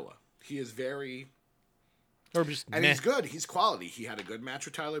be Vanilla. He is very... Or just and meh. he's good. He's quality. He had a good match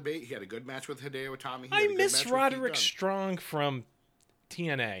with Tyler Bate. He had a good match with Hideo Itami. I miss Roderick Strong from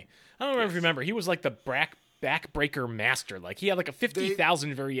TNA. I don't know if you remember. He was like the backbreaker master. Like he had like a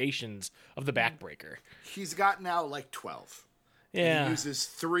 50,000 variations of the backbreaker. He's got now like 12. Yeah. He uses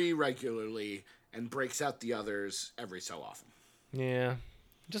 3 regularly and breaks out the others every so often. Yeah.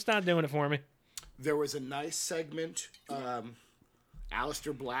 Just not doing it for me. There was a nice segment.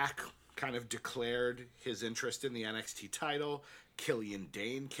 Aleister Black kind of declared his interest in the NXT title. Killian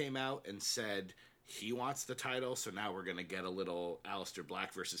Dane came out and said he wants the title, so now we're going to get a little Aleister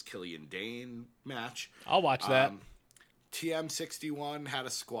Black versus Killian Dane match. I'll watch that. TM61 had a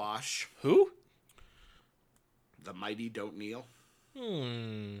squash. Who? The Mighty Don't Kneel.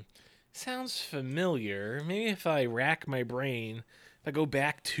 Sounds familiar. Maybe if I rack my brain, if I go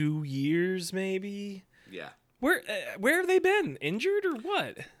back 2 years, maybe. Yeah. Where have they been? Injured or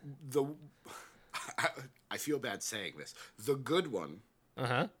what? I feel bad saying this. The good one.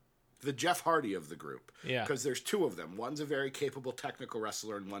 Uh-huh. The Jeff Hardy of the group. Yeah. Because there's 2 of them. One's a very capable technical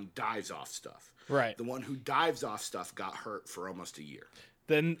wrestler and one dives off stuff. Right. The one who dives off stuff got hurt for almost a year.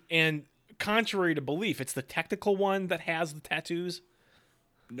 And contrary to belief, it's the technical one that has the tattoos?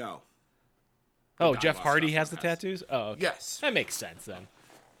 No. Oh, Jeff Hardy has the tattoos? Oh, okay. Yes. That makes sense then.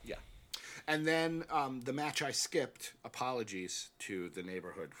 Yeah. And then the match I skipped, apologies to the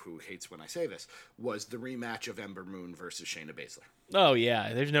neighborhood who hates when I say this, was the rematch of Ember Moon versus Shayna Baszler. Oh,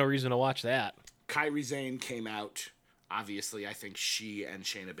 yeah. There's no reason to watch that. Kairi Sane came out. Obviously, I think she and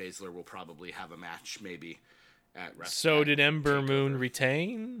Shayna Baszler will probably have a match maybe at WrestleMania. So did Ember Moon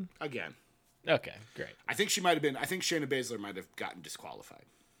retain? Again. Okay, great. I think Shayna Baszler might have gotten disqualified.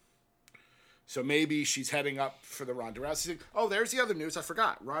 So maybe she's heading up for the Ronda Rousey thing. Oh, there's the other news. I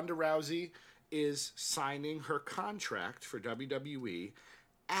forgot. Ronda Rousey is signing her contract for WWE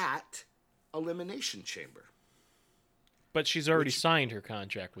at Elimination Chamber. But she's already signed her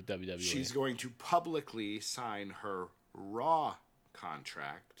contract with WWE. She's going to publicly sign her Raw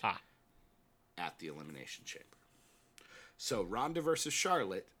contract at the Elimination Chamber. So Ronda versus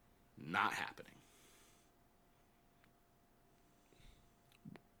Charlotte, not happening.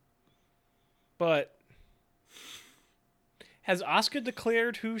 But has Asuka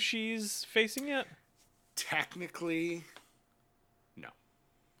declared who she's facing yet? Technically, no.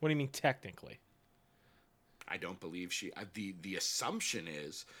 What do you mean technically? I don't believe she... The assumption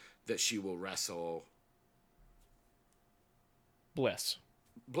is that she will wrestle Bliss.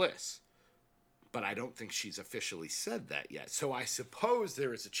 But I don't think she's officially said that yet. So I suppose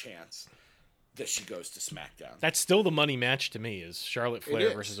there is a chance that she goes to SmackDown. That's still the money match to me, is Charlotte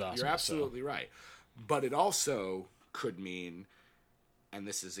Flair versus Asuka. You're absolutely right. But it also could mean, and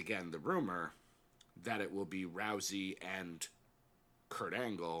this is again the rumor, that it will be Rousey and Kurt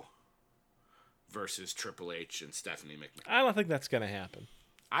Angle versus Triple H and Stephanie McMahon. I don't think that's going to happen.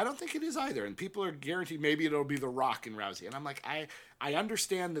 I don't think it is either. And people are guaranteed maybe it'll be The Rock and Rousey. And I'm like, I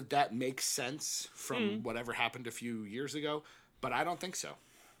understand that makes sense from whatever happened a few years ago, but I don't think so.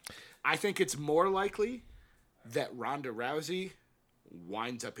 I think it's more likely that Ronda Rousey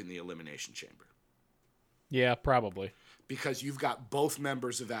winds up in the Elimination Chamber. Yeah, probably. Because you've got both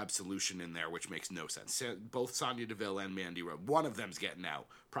members of Absolution in there, which makes no sense. Both Sonya Deville and Mandy Rose. One of them's getting out.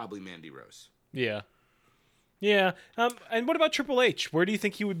 Probably Mandy Rose. Yeah. Yeah. And what about Triple H? Where do you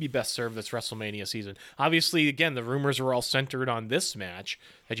think he would be best served this WrestleMania season? Obviously, again, the rumors were all centered on this match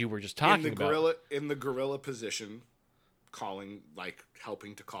that you were just talking about. In the gorilla position,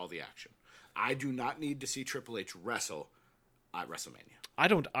 helping to call the action. I do not need to see Triple H wrestle at WrestleMania. I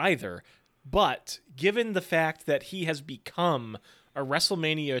don't either. But given the fact that he has become a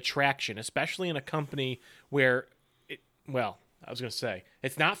WrestleMania attraction, especially in a company where, I was going to say,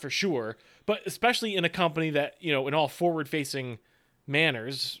 it's not for sure, but especially in a company that, in all forward-facing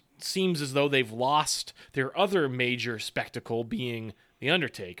manners, seems as though they've lost their other major spectacle being The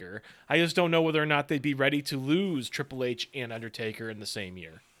Undertaker. I just don't know whether or not they'd be ready to lose Triple H and Undertaker in the same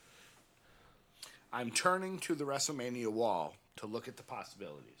year. I'm turning to the WrestleMania wall to look at the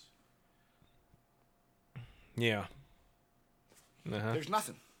possibilities. Yeah. Uh-huh. There's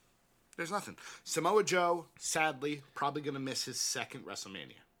nothing. Samoa Joe, sadly, probably going to miss his second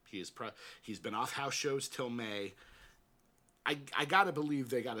WrestleMania. He's been off house shows till May. I got to believe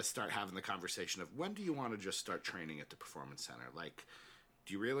they got to start having the conversation of when do you want to just start training at the Performance Center? Like,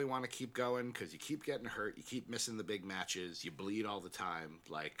 do you really want to keep going? Because you keep getting hurt. You keep missing the big matches. You bleed all the time.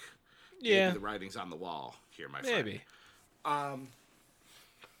 Like, maybe the writing's on the wall here, my friend. Maybe.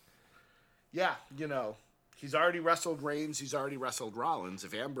 Yeah, he's already wrestled Reigns. He's already wrestled Rollins.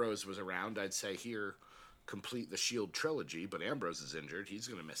 If Ambrose was around, I'd say here, complete the Shield trilogy. But Ambrose is injured. He's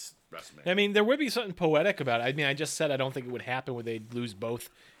going to miss WrestleMania. I mean, there would be something poetic about it. I mean, I just said I don't think it would happen where they'd lose both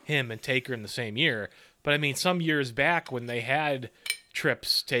him and Taker in the same year. But I mean, some years back when they had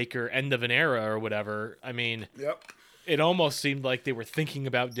Trips, Taker, end of an era or whatever, I mean, it almost seemed like they were thinking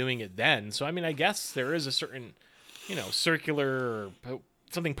about doing it then. So, I mean, I guess there is a certain, circular or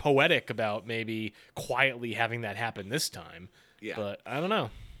something poetic about maybe quietly having that happen this time. Yeah. But I don't know.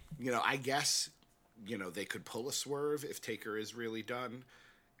 I guess, they could pull a swerve if Taker is really done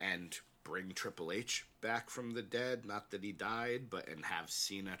and bring Triple H back from the dead. Not that he died, and have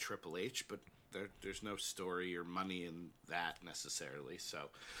Cena Triple H, but there's no story or money in that necessarily. So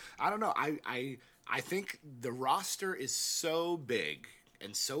I don't know. I think the roster is so big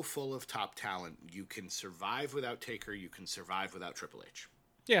and so full of top talent. You can survive without Taker. You can survive without Triple H.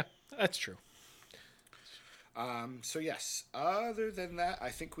 Yeah, that's true. So yes, other than that, I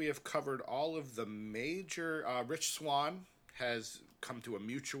think we have covered all of the major... Rich Swann has come to a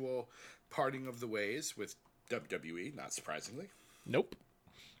mutual parting of the ways with WWE, not surprisingly. Nope.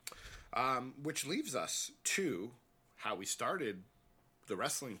 Which leaves us to how we started the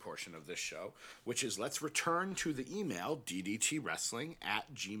wrestling portion of this show, which is let's return to the email,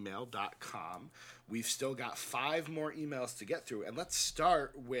 ddtwrestling@gmail.com. We've still got 5 more emails to get through, and let's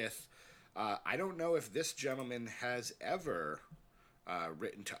start with, I don't know if this gentleman has ever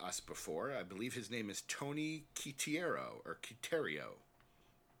written to us before. I believe his name is Tony Quiterio, or Quiterio.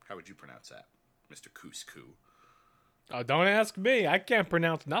 How would you pronounce that, Mr. Couscous? Oh, don't ask me. I can't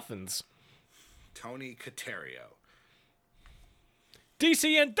pronounce nothings. Tony Quiterio.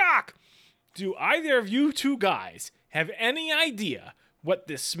 DC and Doc, do either of you two guys have any idea what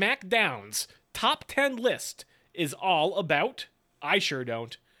this SmackDown's top 10 list is all about? I sure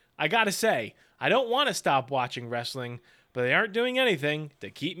don't. I gotta say, I don't want to stop watching wrestling, but they aren't doing anything to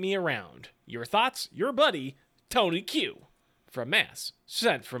keep me around. Your thoughts, your buddy, Tony Q. From Mass,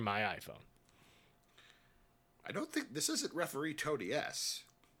 sent from my iPhone. I don't think this isn't referee Tony S.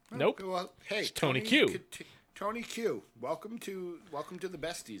 Nope. Well, hey, it's Tony Q. Tony Q. Welcome to the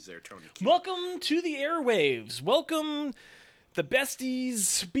besties there, Tony Q. Welcome to the airwaves. Welcome, the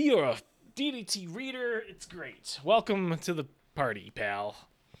besties. Be a DDT reader. It's great. Welcome to the party, pal.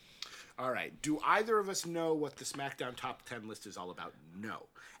 All right. Do either of us know what the SmackDown Top 10 list is all about? No.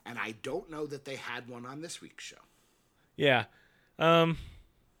 And I don't know that they had one on this week's show. Yeah.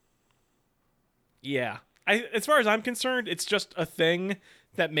 Yeah. As far as I'm concerned, it's just a thing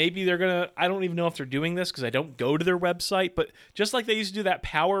that maybe they're going to... I don't even know if they're doing this because I don't go to their website, but just like they used to do that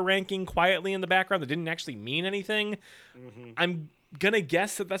power ranking quietly in the background that didn't actually mean anything, I'm going to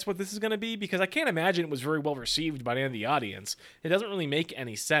guess that that's what this is going to be because I can't imagine it was very well received by any of the audience. It doesn't really make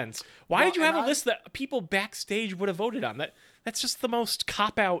any sense. Why did you have a list that people backstage would have voted on? That's just the most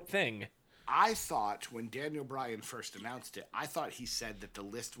cop-out thing. I thought when Daniel Bryan first announced it, I thought he said that the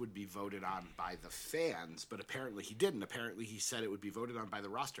list would be voted on by the fans, but apparently he didn't. Apparently he said it would be voted on by the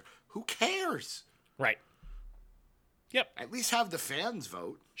roster. Who cares? Right. Yep. At least have the fans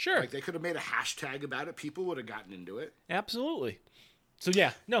vote. Sure. Like they could have made a hashtag about it. People would have gotten into it. Absolutely. So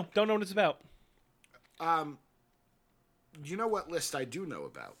yeah, no, don't know what it's about. You know what list I do know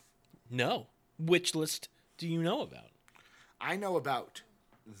about? No. Which list do you know about? I know about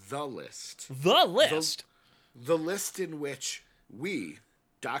the list. The list? The list in which we,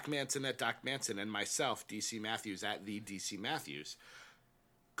 Doc Manson at Doc Manson, and myself, DC Matthews at the DC Matthews,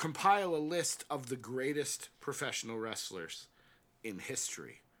 compile a list of the greatest professional wrestlers in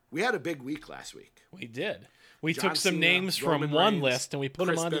history. We had a big week last week. We did. We John took some Cena, names from Roman one Reigns, list and we put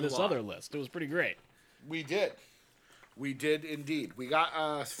Chris them onto this Benoit. other list. It was pretty great. We did. We did indeed. We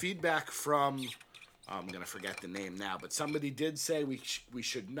got feedback from... I'm going to forget the name now, but somebody did say we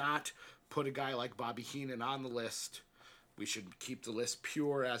should not put a guy like Bobby Heenan on the list. We should keep the list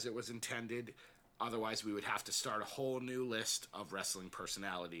pure as it was intended. Otherwise, we would have to start a whole new list of wrestling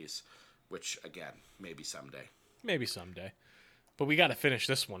personalities, which, again, maybe someday. Maybe someday. But we got to finish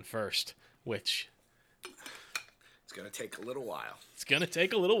this one first, which... It's going to take a little while. It's going to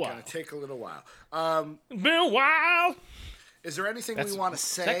take a little while. Going to take a little while. Been a while! Is there anything we want to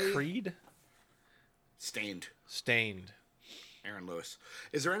say? Is that Creed? Stained. Aaron Lewis.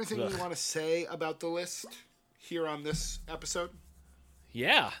 Is there anything we want to say about the list here on this episode?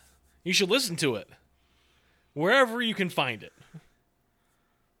 Yeah. You should listen to it. Wherever you can find it.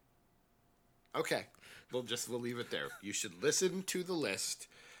 Okay. We'll leave it there. You should listen to the list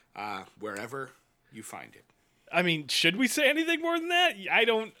wherever you find it. I mean, should we say anything more than that? I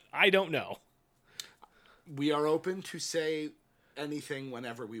don't know. We are open to say anything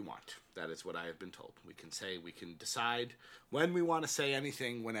whenever we want. That is what I have been told. We can decide when we want to say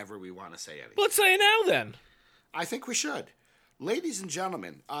anything, whenever we want to say anything. Let's say it now then. I think we should. Ladies and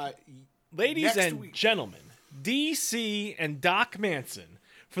gentlemen. Gentlemen, DC and Doc Manson,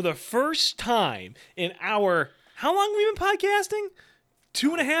 for the first time in our... How long have we been podcasting?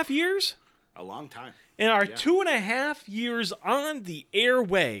 2.5 years? A long time. In our 2.5 years on the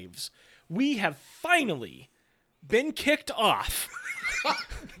airwaves, we have finally been kicked off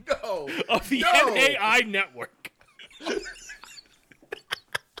No. of the NAI network.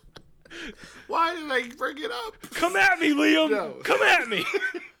 Why did I bring it up? Come at me, Liam. No. Come at me.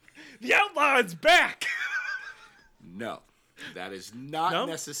 The outlaw's back. No. That is not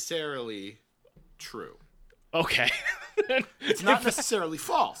necessarily true. Okay. It's not necessarily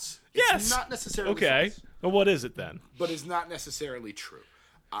false. Yes. It's not necessarily Okay. false. Well, what is it then? But it's not necessarily true.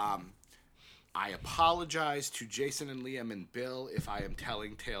 I apologize to Jason and Liam and Bill if I am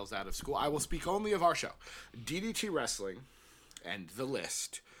telling tales out of school. I will speak only of our show, DDT Wrestling and The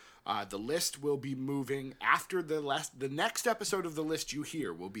List. The List will be moving after the next episode of The List you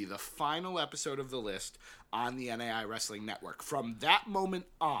hear will be the final episode of The List on the NAI Wrestling Network. From that moment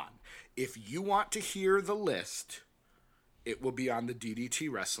on, if you want to hear The List, it will be on the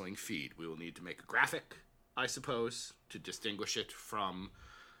DDT Wrestling feed. We will need to make a graphic, I suppose, to distinguish it from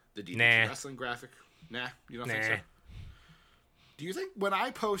the DDT Wrestling graphic. Nah, you don't think so? Do you think when I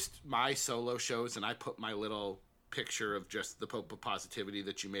post my solo shows and I put my little picture of just the Pope of Positivity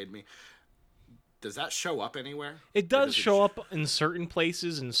that you made me, does that show up anywhere? It does show up in certain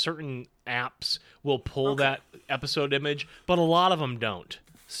places, and certain apps will pull that episode image, but a lot of them don't.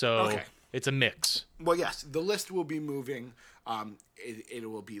 So it's a mix. Well, yes, the list will be moving. It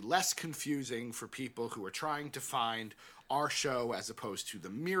will be less confusing for people who are trying to find our show as opposed to the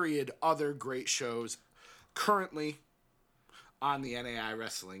myriad other great shows currently on the NAI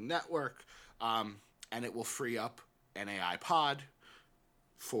Wrestling Network. And it will free up NAI Pod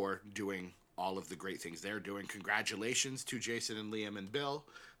for doing all of the great things they're doing. Congratulations to Jason and Liam and Bill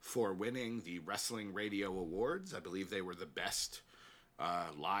for winning the Wrestling Radio Awards. I believe they were the best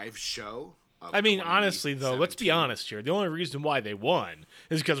live show of I mean, honestly, though, let's be honest here. The only reason why they won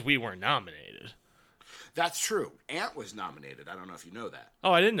is because we weren't nominated. That's true. Ant was nominated. I don't know if you know that.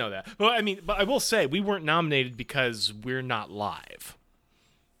 Oh, I didn't know that. Well, I mean, but I will say we weren't nominated because we're not live.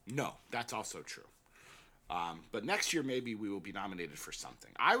 No, that's also true. But next year, maybe we will be nominated for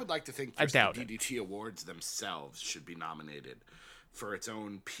something. I would like to think I the doubt it. DDT Awards themselves should be nominated for its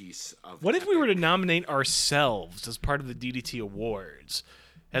own piece of. What if we epic- were to nominate ourselves as part of the DDT Awards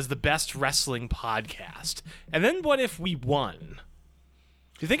as the best wrestling podcast? And then what if we won?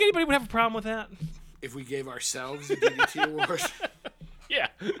 Do you think anybody would have a problem with that? If we gave ourselves a DDT award, Yeah.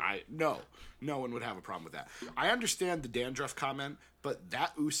 no one would have a problem with that. I understand the dandruff comment, but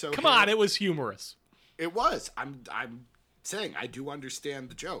that Uso. Come hair, on, it was humorous. It was. I'm saying I do understand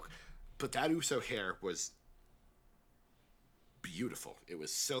the joke, but that Uso hair was beautiful. It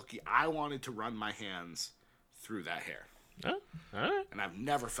was silky. I wanted to run my hands through that hair, Oh, all right. and I've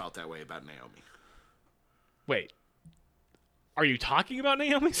never felt that way about Naomi. Wait. Are you talking about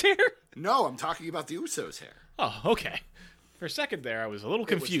Naomi's hair? No, I'm talking about the Usos' hair. Oh, okay. For a second there, I was a little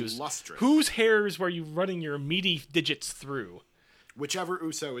confused. lustrous. Whose hairs were you running your meaty digits through? Whichever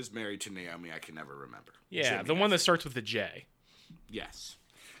Uso is married to Naomi, I can never remember. Yeah, Jimmy, the I one that think. starts with a J. Yes.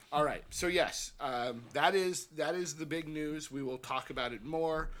 All right. So yes, that is the big news. We will talk about it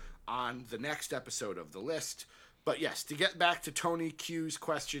more on the next episode of the list. But yes, to get back to Tony Q's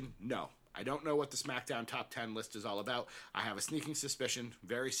question, no, I don't know what the SmackDown Top 10 list is all about. I have a sneaking suspicion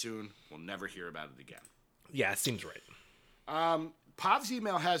very soon we'll never hear about it again. Yeah, it seems right. Pav's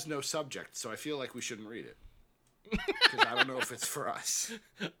email has no subject, so I feel like we shouldn't read it. Because I don't know if it's for us.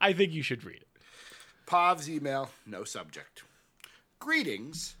 I think you should read it. Pav's email, no subject.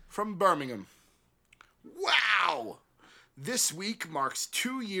 Greetings from Birmingham. Wow! This week marks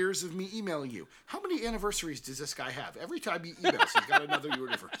 2 years of me emailing you. How many anniversaries does this guy have? Every time he emails, he's got another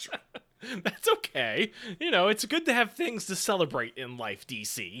anniversary. That's okay. You know, it's good to have things to celebrate in life,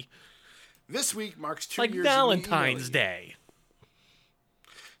 DC. This week marks 2 Like years Valentine's of me emailing you. Day.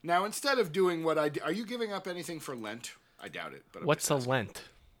 Now, instead of doing what I do, are you giving up anything for Lent? I doubt it. But I'm What's just a asking. Lent?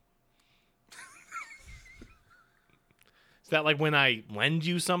 Is that like when I lend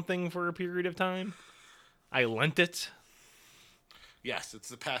you something for a period of time? I lent it? Yes, it's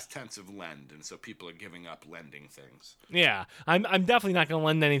the past tense of lend, and so people are giving up lending things. Yeah. I'm definitely not going to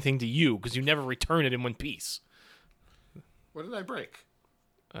lend anything to you because you never return it in one piece. What did I break?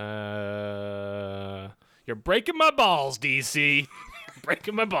 You're breaking my balls, DC.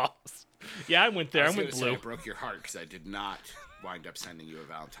 Breaking my balls. Yeah, I went there. I was went gonna say blue. I broke your heart because I did not wind up sending you a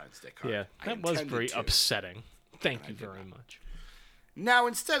Valentine's Day card. Yeah, I that was intended very to. upsetting. Thank you very much. Now,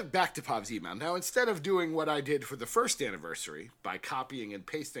 back to Pav's email. Now, instead of doing what I did for the first anniversary by copying and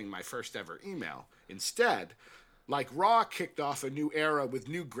pasting my first ever email, instead, like Raw kicked off a new era with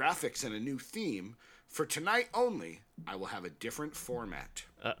new graphics and a new theme, for tonight only, I will have a different format.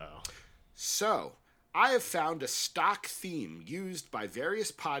 Uh-oh. So, I have found a stock theme used by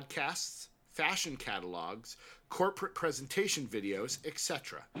various podcasts, fashion catalogs, corporate presentation videos,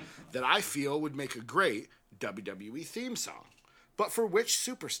 etc., that I feel would make a great WWE theme song. But for which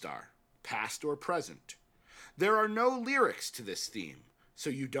superstar, past or present? There are no lyrics to this theme, so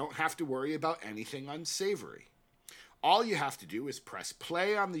you don't have to worry about anything unsavory. All you have to do is press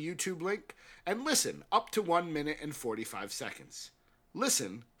play on the YouTube link and listen up to 1 minute and 45 seconds.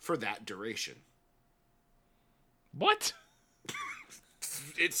 Listen for that duration. What?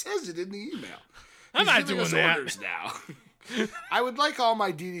 It says it in the email. I'm He's not giving doing us that. orders now. I would like all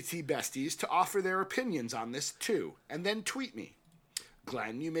my DDT besties to offer their opinions on this too, and then tweet me.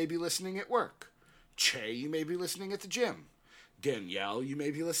 Glenn, you may be listening at work. Che, you may be listening at the gym. Danielle, you may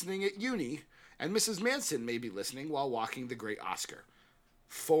be listening at uni. And Mrs. Manson may be listening while walking the great Oscar.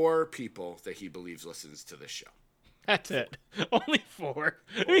 4 people that he believes listens to this show. That's it. Only 4.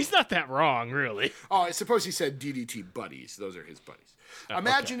 I mean, he's not that wrong, really. Oh, I suppose he said DDT buddies. Those are his buddies.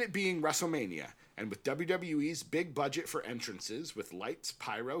 Imagine it being WrestleMania, and with WWE's big budget for entrances, with lights,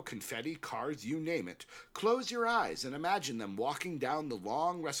 pyro, confetti, cars, you name it, close your eyes and imagine them walking down the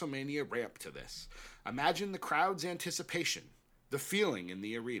long WrestleMania ramp to this. Imagine the crowd's anticipation, the feeling in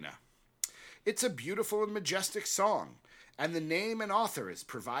the arena. It's a beautiful and majestic song, and the name and author is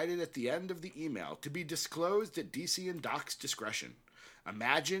provided at the end of the email to be disclosed at DC and Doc's discretion.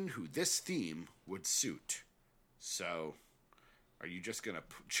 Imagine who this theme would suit. So, are you just gonna...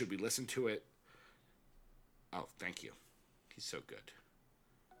 Should we listen to it? Oh, thank you. He's so good.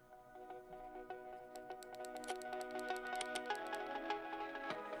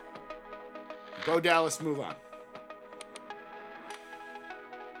 Bo Dallas, move on.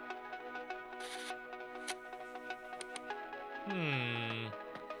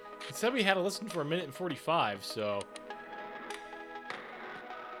 It said we had to listen for 1 minute and 45, so...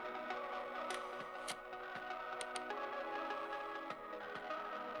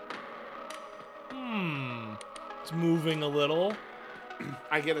 It's moving a little.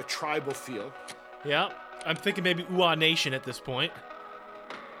 I get a tribal feel. Yeah, I'm thinking maybe Ooh Nation at this point.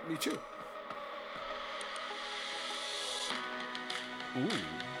 Me too. Ooh.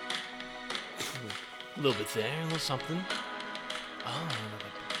 A little bit there, a little something. Oh.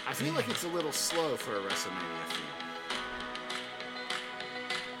 I feel like it's a little slow for a WrestleMania theme.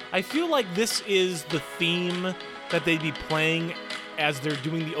 I feel like this is the theme that they'd be playing as they're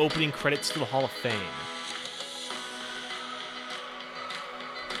doing the opening credits to the Hall of Fame.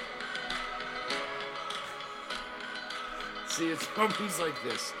 See, it's moments like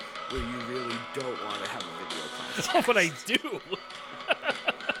this where you really don't want to have a video podcast. That's not what I do.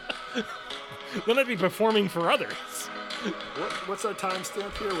 Then I'd be performing for others. What's our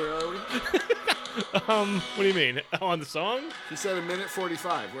timestamp here? Where are we? What do you mean? Oh, on the song? He said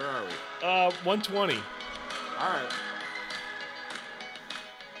 1:45. Where are we? 120. All right.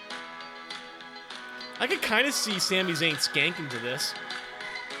 I could kind of see Sami Zayn skanking to this.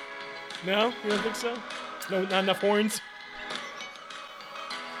 No? You don't think so? No, not enough horns?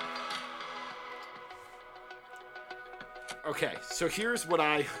 Okay, so here's what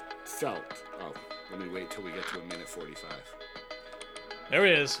I felt. Oh, let me wait till we get to 1:45. There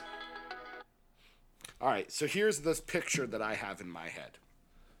it is. All right, so here's this picture that I have in my head.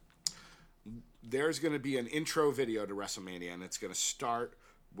 There's going to be an intro video to WrestleMania, and it's going to start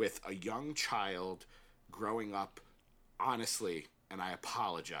with a young child growing up, honestly, and I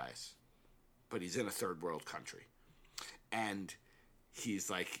apologize, but he's in a third world country. And he's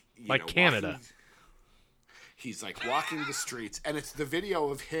like, like Canada. He's like walking the streets, and it's the video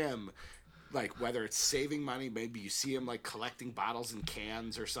of him, like whether it's saving money, maybe you see him like collecting bottles and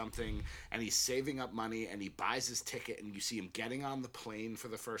cans or something, and he's saving up money, and he buys his ticket, and you see him getting on the plane for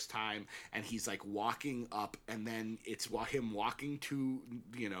the first time, and he's like walking up, and then it's him walking to,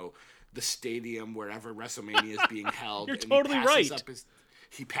 the stadium wherever WrestleMania is being held. You're and totally right.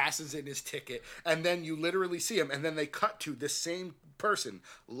 He passes in his ticket, and then you literally see him, and then they cut to this same person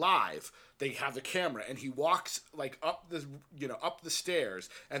live. They have the camera, and he walks like up the stairs,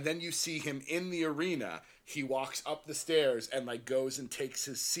 and then you see him in the arena. He walks up the stairs and like goes and takes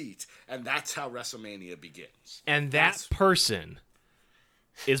his seat, and that's how WrestleMania begins. And that person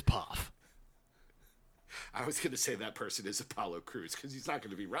is Puff. I was going to say that person is Apollo Crews because he's not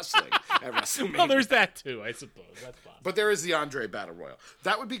going to be wrestling at WrestleMania. Well, there's that too, I suppose. That's possible. But there is the Andre Battle Royal.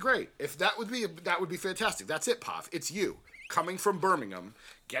 That would be great. If that would be fantastic. That's it, Puff. It's you coming from Birmingham,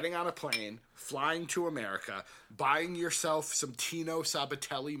 getting on a plane, flying to America, buying yourself some Tino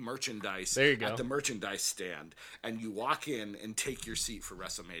Sabatelli merchandise there you go. At the merchandise stand, and you walk in and take your seat for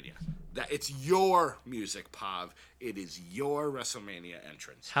WrestleMania. It's your music, Pav. It is your WrestleMania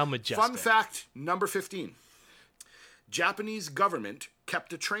entrance. How majestic. Fun fact number 15. Japanese government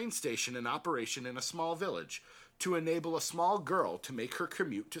kept a train station in operation in a small village to enable a small girl to make her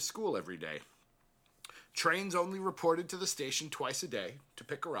commute to school every day. Trains only reported to the station twice a day to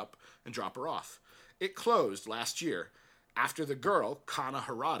pick her up and drop her off. It closed last year after the girl, Kana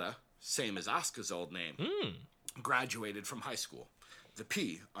Harada, same as Asuka's old name, graduated from high school. The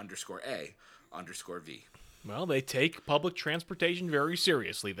P_A_V. Well, they take public transportation very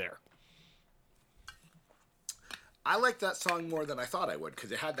seriously there. I like that song more than I thought I would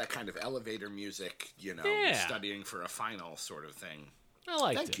because it had that kind of elevator music, studying for a final sort of thing. I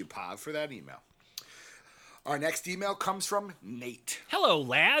liked it. Thank you, Pav, for that email. Our next email comes from Nate. Hello,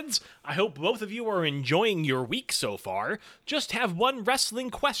 lads. I hope both of you are enjoying your week so far. Just have one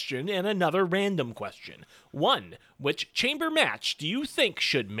wrestling question and another random question. 1. Which chamber match do you think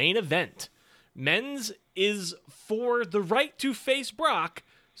should main event? Men's is for the right to face Brock,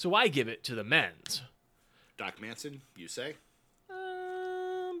 so I give it to the men's. Doc Manson, you say?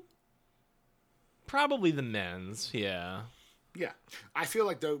 Probably the men's, yeah. Yeah. I feel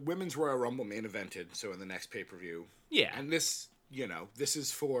like the Women's Royal Rumble main evented, so in the next pay-per-view. Yeah. And this, this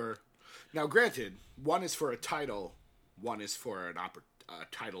is for... Now, granted, one is for a title, one is for a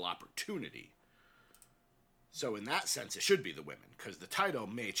title opportunity. So in that sense, it should be the women, because the title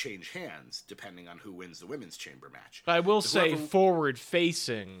may change hands depending on who wins the women's chamber match. But I will say,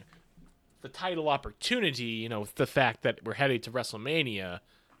 forward-facing, the title opportunity, the fact that we're headed to WrestleMania...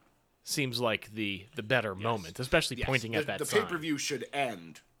 seems like the better moment, especially pointing at that the sign. The pay-per-view should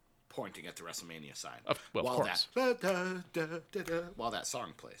end pointing at the WrestleMania sign. Of course. While that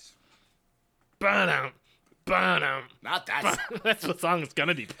song plays. Ba-dum, ba-dum. Not that song. That's the song that's going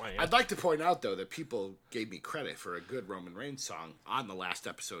to be playing. I'd like to point out, though, that people gave me credit for a good Roman Reigns song on the last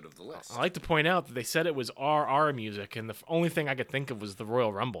episode of the list. I like to point out that they said it was RR music, and the only thing I could think of was the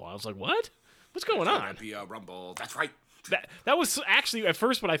Royal Rumble. I was like, what? What's going on? That'd be a Rumble. That's right. That was actually at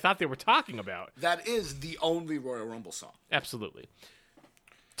first what I thought they were talking about. That is the only Royal Rumble song. Absolutely.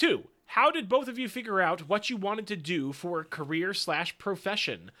 2. How did both of you figure out what you wanted to do for a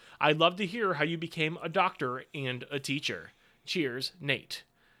career/profession? I'd love to hear how you became a doctor and a teacher. Cheers, Nate.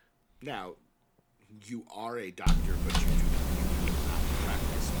 Now, you are a doctor, but you do not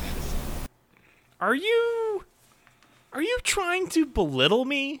practice medicine. Are you trying to belittle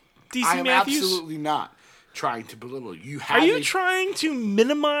me, DC I am Matthews? absolutely not trying to belittle you. Are you trying to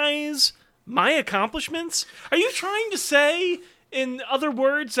minimize my accomplishments? Are you trying to say, in other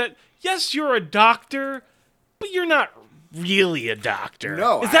words, that yes, you're a doctor, but you're not really a doctor?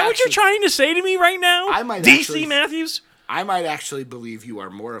 No, Is that what you're trying to say to me right now? I might DC actually- Matthews? I might actually believe you are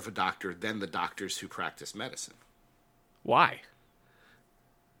more of a doctor than the doctors who practice medicine. Why?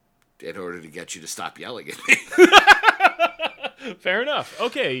 In order to get you to stop yelling at me. Fair enough.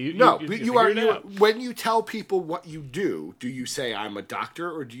 Okay. You figured it out. when you tell people what you do you say I'm a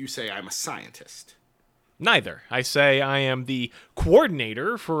doctor or do you say I'm a scientist? Neither. I say I am the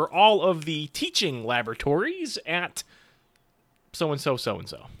coordinator for all of the teaching laboratories at so-and-so,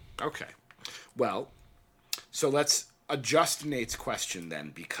 so-and-so. Okay. Well, so let's adjust Nate's question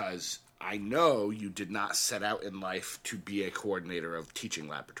then, because I know you did not set out in life to be a coordinator of teaching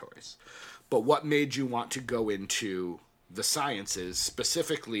laboratories. But what made you want to go into the sciences,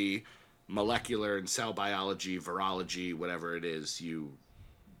 specifically molecular and cell biology, virology, whatever it is, you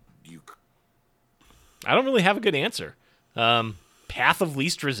I don't really have a good answer. Path of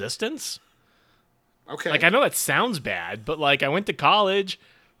least resistance? Okay. Like, I know that sounds bad, but, like, I went to college.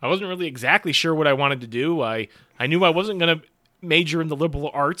 I wasn't really exactly sure what I wanted to do. I knew I wasn't going to major in the liberal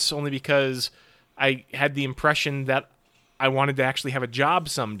arts only because I had the impression that I wanted to actually have a job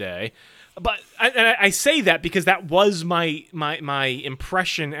someday. But I say that because that was my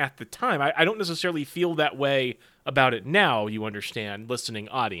impression at the time. I don't necessarily feel that way about it now, you understand, listening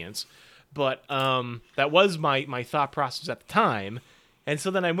audience. But that was my thought process at the time. And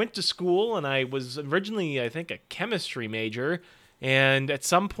so then I went to school, and I was originally, I think, a chemistry major. And at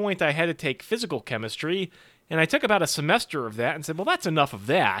some point, I had to take physical chemistry. And I took about a semester of that and said, well, that's enough of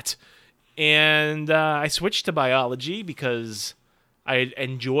that. And I switched to biology because I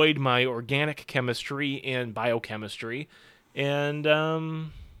enjoyed my organic chemistry and biochemistry. And,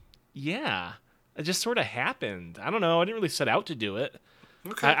 yeah, it just sort of happened. I don't know. I didn't really set out to do it.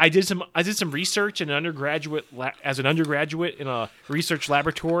 Okay. I did some research in as an undergraduate in a research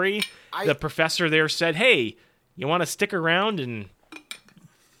laboratory. The professor there said, "Hey, you want to stick around and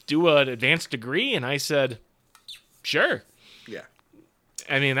do an advanced degree?" And I said, "Sure." Yeah.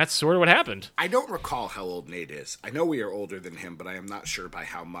 I mean, that's sort of what happened. I don't recall how old Nate is. I know we are older than him, but I am not sure by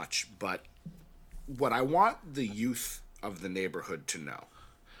how much. But what I want the youth of the neighborhood to know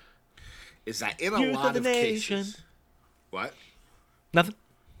is that in a Youth lot of of the cases... nation. What? Nothing.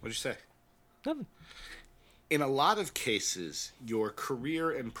 What'd you say? Nothing. In a lot of cases, your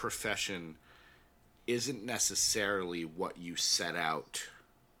career and profession isn't necessarily what you set out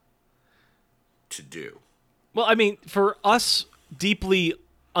to do. Well, I mean, for us deeply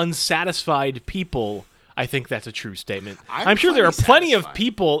unsatisfied people, I think that's a true statement. I'm sure there are plenty of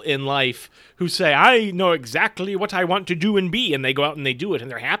people in life who say, I know exactly what I want to do and be, and they go out and they do it, and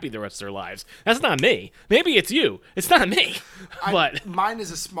they're happy the rest of their lives. That's not me. Maybe it's you. It's not me. But mine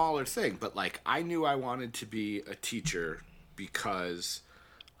is a smaller thing, but like I knew I wanted to be a teacher because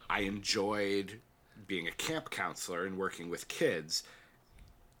I enjoyed being a camp counselor and working with kids,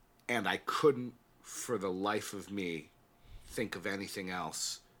 and I couldn't, for the life of me, think of anything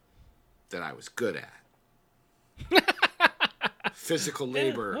else that I was good at. Physical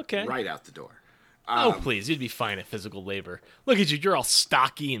labor, okay. Right out the door. oh, please, you'd be fine at physical labor. Look at you. You're all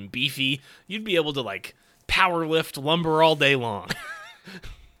stocky and beefy. You'd be able to, like, power lift lumber all day long.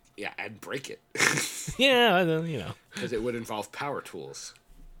 Yeah, I'd break it. Yeah, you know. Because it would involve power tools.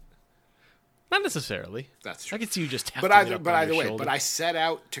 Not necessarily. That's true. I could see you just But hefting it up on either your way, shoulder. but I set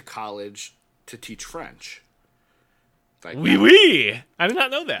out to college to teach French. Like, Oui, oui. I did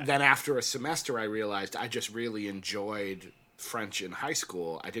not know that. Then after a semester, I realized I just really enjoyed French in high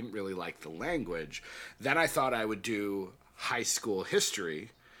school. I didn't really like the language. Then I thought I would do high school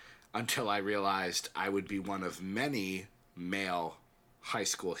history until I realized I would be one of many male high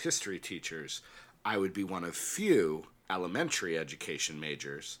school history teachers. I would be one of few elementary education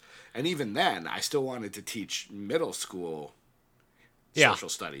majors. And even then, I still wanted to teach middle school social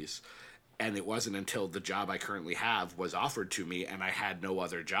studies. And it wasn't until the job I currently have was offered to me and I had no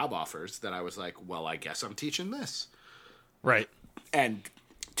other job offers that I was like, well, I guess I'm teaching this. Right. And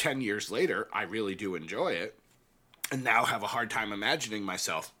 10 years later, I really do enjoy it. And now have a hard time imagining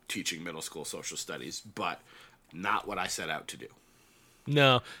myself teaching middle school social studies, but not what I set out to do.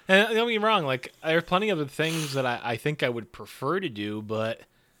 No. And don't get me wrong, like, there are plenty of other things that I think I would prefer to do, but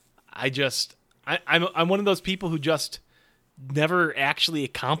I'm one of those people who just never actually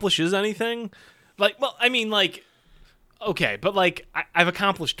accomplishes anything. Like, well, I mean, like, okay, but like I've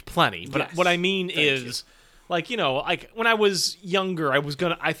accomplished plenty. But Yes. what I mean Thank is, like, you know, like when I was younger,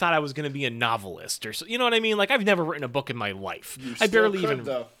 I thought I was gonna be a novelist or so. You know what I mean? Like, I've never written a book in my life. I barely even.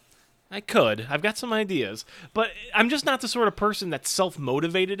 though. I could. I've got some ideas, but I'm just not the sort of person that's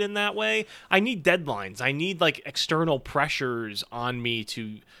self-motivated in that way. I need deadlines. I need like external pressures on me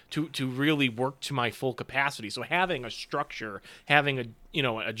to really work to my full capacity. So having a structure, having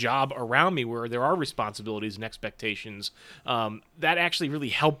a job around me where there are responsibilities and expectations, that actually really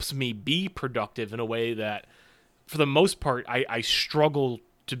helps me be productive in a way that, for the most part, I struggle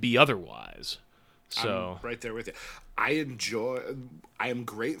to be otherwise. So I'm right there with you. I am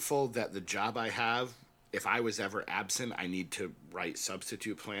grateful that the job I have, if I was ever absent, I need to write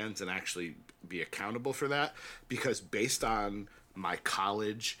substitute plans and actually be accountable for that, because based on my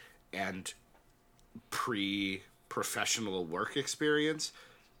college and pre-professional work experience,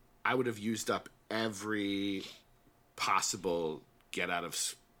 I would have used up every possible get out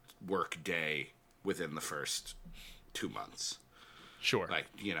of work day within the first 2 months. sure. Like,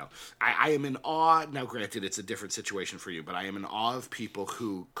 you know, I am in awe. Now, granted, it's a different situation for you, but I am in awe of people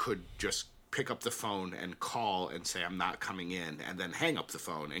who could just pick up the phone and call and say, I'm not coming in, and then hang up the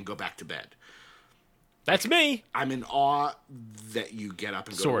phone and go back to bed. That's me. I'm in awe that you get up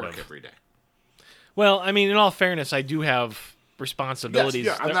and go Sort to work of. every day. Well, I mean, in all fairness, I do have responsibilities.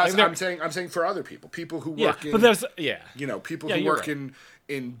 Yes, yeah, I'm saying for other people who yeah, work in, but there's you know, people Yeah, who you're work right.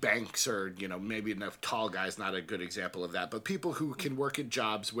 in banks, or, you know, maybe a tall guy's not a good example of that, but people who can work at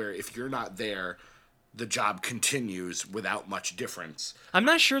jobs where if you're not there, the job continues without much difference. I'm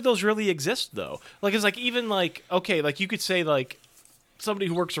not sure those really exist though. Like, it's like, even like, okay, like you could say like somebody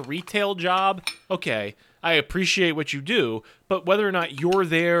who works a retail job, okay, I appreciate what you do, but whether or not you're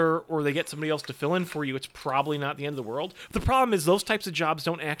there or they get somebody else to fill in for you, it's probably not the end of the world. The problem is those types of jobs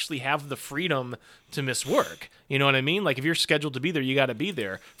don't actually have the freedom to miss work. You know what I mean? Like, if you're scheduled to be there, you got to be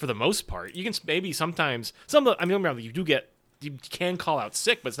there for the most part. You can maybe sometimes, you can call out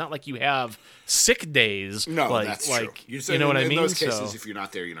sick, but it's not like you have sick days. No, like, that's like, true. You know what I mean? In those cases, So- if you're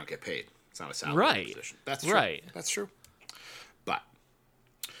not there, you don't get paid. It's not a salary Right. position. That's true. Right. That's true. But,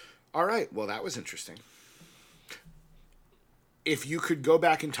 all right. Well, that was interesting. If you could go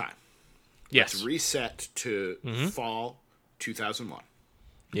back in time, yes. let's reset to fall 2001.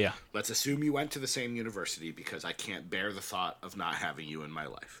 Yeah. Let's assume you went to the same university, because I can't bear the thought of not having you in my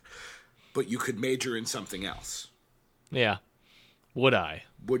life. But you could major in something else. Yeah. Would I?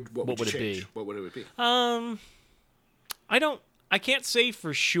 What would would you it change? be? What would it be? I can't say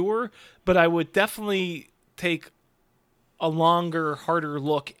for sure, but I would definitely take a longer, harder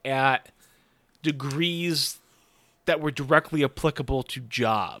look at degrees that were directly applicable to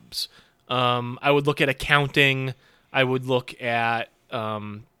jobs. I would look at accounting. I would look at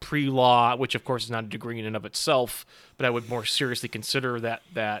pre-law, which of course is not a degree in and of itself, but I would more seriously consider that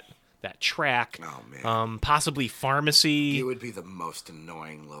track. Oh, man. Possibly pharmacy. You would be the most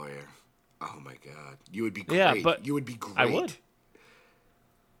annoying lawyer. Oh my god. You would be great. Yeah, but you would be great. I would.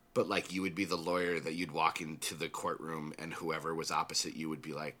 But like, you would be the lawyer that you'd walk into the courtroom and whoever was opposite you would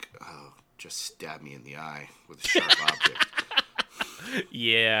be like, "Oh, just stab me in the eye with a sharp object."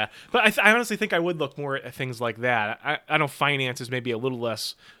 Yeah, but I honestly think I would look more at things like that. I know finance is maybe a little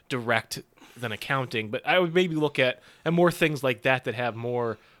less direct than accounting, but I would maybe look at more things like that have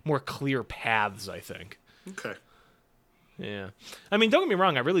more clear paths, I think. Okay. Yeah. I mean, don't get me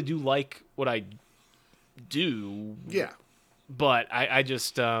wrong, I really do like what I do, Yeah. but I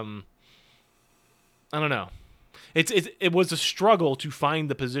just I don't know. It was a struggle to find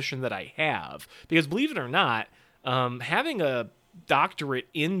the position that I have, because believe it or not, having a doctorate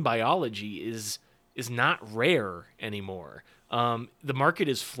in biology is not rare anymore. The market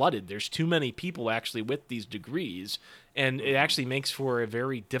is flooded. There's too many people actually with these degrees, and it actually makes for a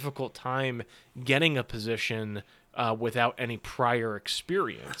very difficult time getting a position without any prior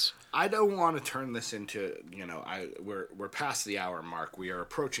experience. I don't want to turn this into, we're past the hour mark. We are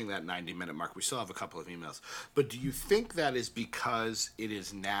approaching that 90-minute mark. We still have a couple of emails. But do you think that is because it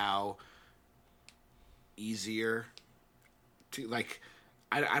is now easier to, like,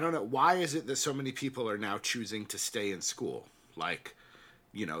 I don't know. Why is it that so many people are now choosing to stay in school? Like,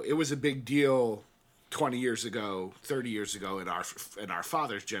 it was a big deal 20 years ago, 30 years ago in our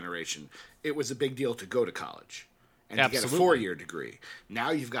father's generation. It was a big deal to go to college and Absolutely. to get a 4-year degree.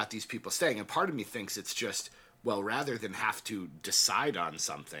 Now you've got these people staying, and part of me thinks it's just, well, rather than have to decide on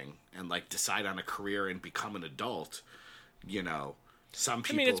something and like decide on a career and become an adult, some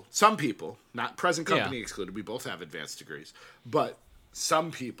people, not present company excluded, we both have advanced degrees, but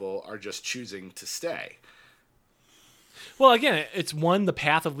some people are just choosing to stay. Well, again, it's the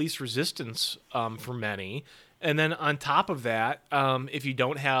path of least resistance for many. And then on top of that, if you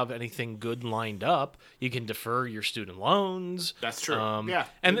don't have anything good lined up, you can defer your student loans. That's true. Yeah.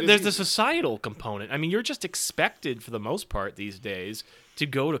 And there's the societal component. I mean, you're just expected for the most part these days to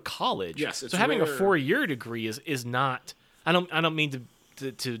go to college. Yes. It's so having a rare. 4-year degree is not. I don't mean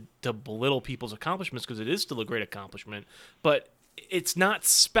to belittle people's accomplishments, because it is still a great accomplishment, but it's not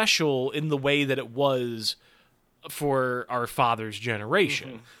special in the way that it was for our father's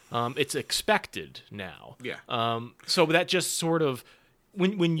generation. It's expected now. Yeah. So that just sort of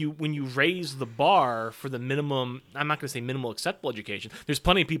when you raise the bar for the minimum, I'm not going to say minimal acceptable education. There's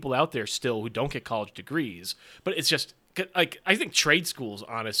plenty of people out there still who don't get college degrees, but it's just like, I think trade schools,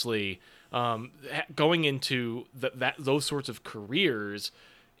 honestly, going into those sorts of careers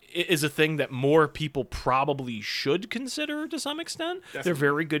is a thing that more people probably should consider to some extent. Definitely. They're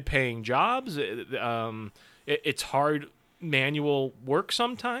very good paying jobs. It's hard manual work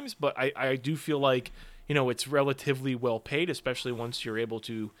sometimes, but I do feel like, it's relatively well paid, especially once if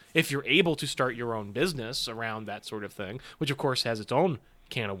you're able to start your own business around that sort of thing, which of course has its own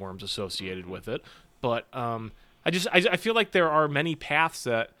can of worms associated with it. But I feel like there are many paths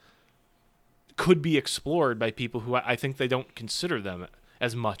that could be explored by people who I think they don't consider them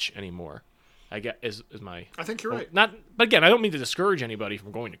as much anymore. I get is my. I think you're right. But again, I don't mean to discourage anybody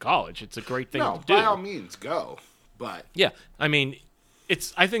from going to college. It's a great thing to do. By all means, go. But yeah, I mean,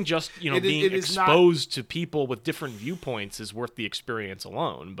 I think just being exposed to people with different viewpoints is worth the experience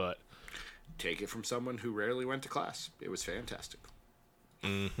alone. But take it from someone who rarely went to class. It was fantastic.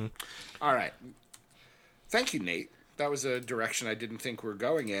 Mm-hmm. All right. Thank you, Nate. That was a direction I didn't think we were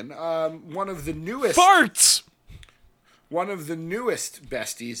going in. One of the newest farts. One of the newest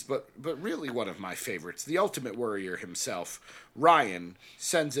besties, but really one of my favorites, the Ultimate Warrior himself, Ryan,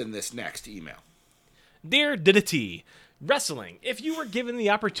 sends in this next email. Dear Didity, wrestling, if you were given the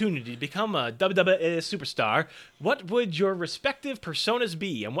opportunity to become a WWE superstar, what would your respective personas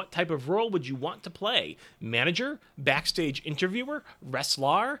be, and what type of role would you want to play? Manager? Backstage interviewer?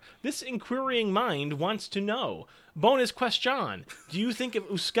 Wrestler? This inquiring mind wants to know. Bonus question. Do you think if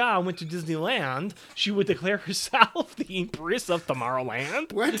Uska went to Disneyland, she would declare herself the Empress of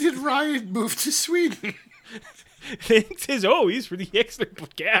Tomorrowland? When did Ryan move to Sweden? Thanks as always for the excellent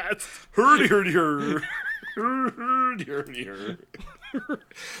podcast. Hurdy.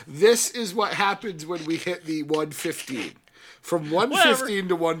 This is what happens when we hit the 115. From 115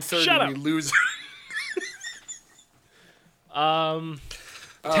 to 130, we lose.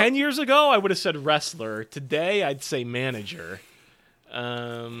 10 years ago, I would have said wrestler. Today, I'd say manager.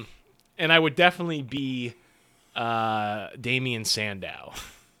 And I would definitely be Damian Sandow.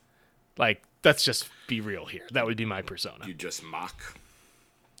 Like, let's just be real here. That would be my persona. You just mock?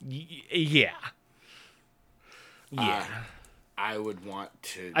 Yeah. Yeah. I would want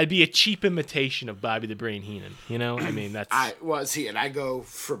to... I'd be a cheap imitation of Bobby the Brain Heenan. I mean, that's... and I go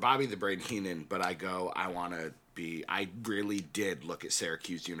for Bobby the Brain Heenan, but I want to be... I really did look at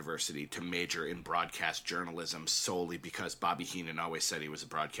Syracuse University to major in broadcast journalism solely because Bobby Heenan always said he was a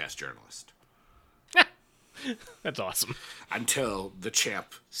broadcast journalist. That's awesome. Until the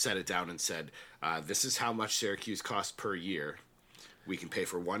champ set it down and said, this is how much Syracuse costs per year. We can pay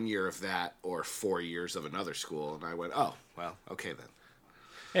for 1 year of that or 4 years of another school. And I went, oh, well, okay then.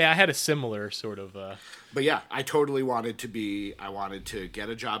 Hey, I had a similar sort of... But yeah, I totally wanted to get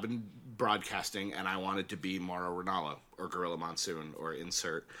a job in broadcasting, and I wanted to be Mauro Ranallo or Gorilla Monsoon or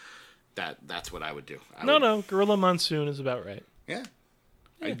insert. That's what I would do. No, Gorilla Monsoon is about right. Yeah.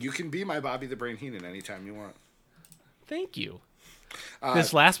 You can be my Bobby the Brain Heenan anytime you want. Thank you.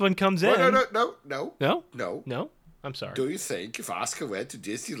 This last one comes in. No. I'm sorry. Do you think if Oscar went to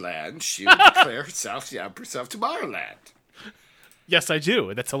Disneyland, she would declare herself the Empress of Tomorrowland? Yes, I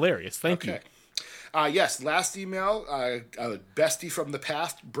do. That's hilarious. Thank you. Yes, last email, a bestie from the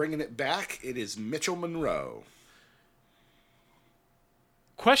past, bringing it back. It is Mitchell Monroe.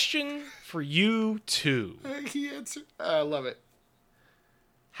 Question for you two. He answered. I love it.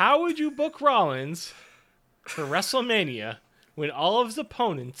 How would you book Rollins for WrestleMania when all of his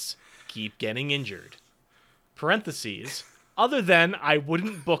opponents keep getting injured? Parentheses. Other than I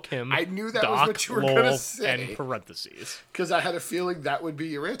wouldn't book him. I knew that was what you were going to say. And parentheses. Because I had a feeling that would be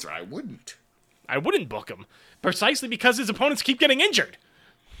your answer. I wouldn't book him. Precisely because his opponents keep getting injured.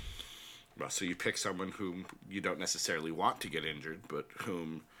 Well, so you pick someone whom you don't necessarily want to get injured, but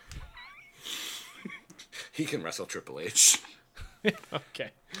whom he can wrestle Triple H.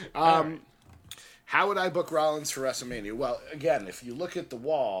 Okay. How would I book Rollins for WrestleMania? Well, again, if you look at the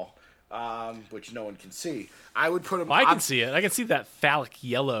wall, which no one can see. I would put him. Well, I can see it. I can see that phallic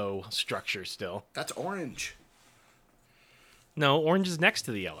yellow structure still. That's orange. No, orange is next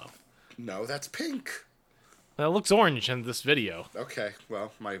to the yellow. No, that's pink. Well, it looks orange in this video. Okay,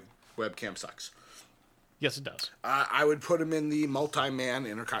 well, my webcam sucks. Yes, it does. I would put him in the multi-man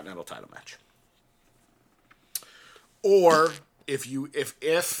Intercontinental title match. Or if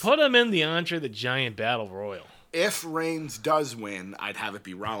Put him in the Andre the Giant Battle Royal. if Reigns does win, I'd have it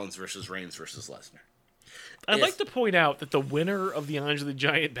be Rollins versus Reigns versus Lesnar. I'd like to point out that the winner of the Andre the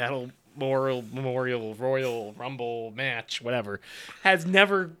Giant Battle Memorial Royal Rumble match, whatever, has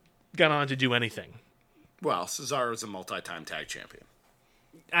never gone on to do anything. Well, Cesaro's a multi-time tag champion.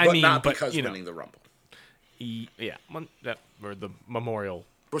 But Not because winning the Rumble. Yeah, or the Memorial.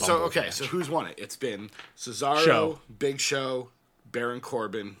 So match. so who's won it? It's been Cesaro, Show. Big Show, Baron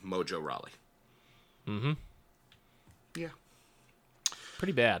Corbin, Mojo Rawley. Mm-hmm. Yeah.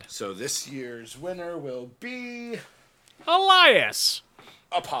 Pretty bad. So this year's winner will be Elias.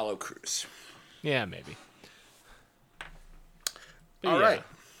 Apollo Crews. Yeah, maybe. But All right.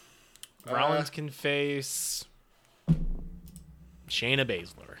 Rollins can face Shayna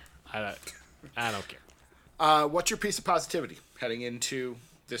Baszler. I don't care. What's your piece of positivity heading into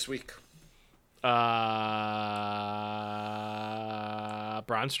this week? Braun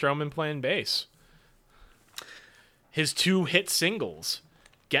Strowman playing bass. His 2 hit singles,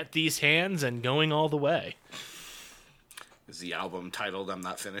 Get These Hands and Going All the Way. Is the album titled I'm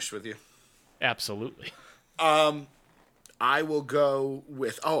Not Finished With You? Absolutely. I will go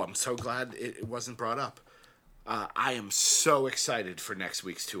with... Oh, I'm so glad it wasn't brought up. I am so excited for next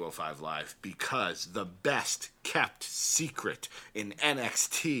week's 205 Live because the best kept secret in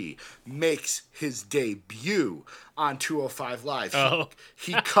NXT makes his debut on 205 Live. Oh.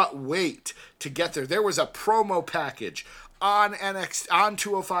 He cut weight to get there. There was a promo package on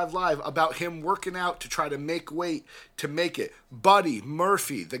 205 Live about him working out to try to make weight to make it. Buddy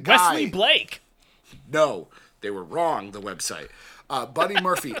Murphy, the guy... Wesley Blake. No, they were wrong, the website. Buddy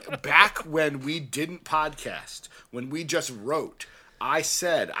Murphy, back when we didn't podcast, when we just wrote, I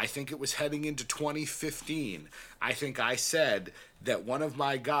said, I think it was heading into 2015, I think I said that one of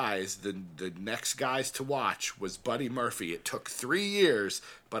my guys, the next guys to watch, was Buddy Murphy. It took 3 years,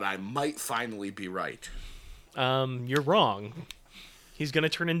 but I might finally be right. You're wrong. He's going to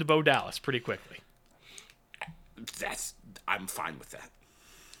turn into Bo Dallas pretty quickly. I'm fine with that.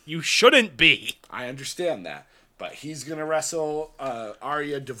 You shouldn't be. I understand that. But he's going to wrestle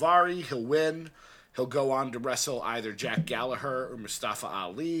Arya Daivari. He'll win. He'll go on to wrestle either Jack Gallagher or Mustafa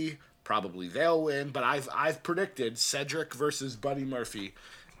Ali. Probably they'll win. But I've predicted Cedric versus Buddy Murphy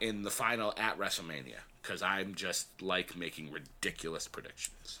in the final at WrestleMania. Because I'm just like making ridiculous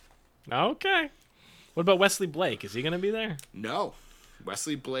predictions. Okay. What about Wesley Blake? Is he going to be there? No.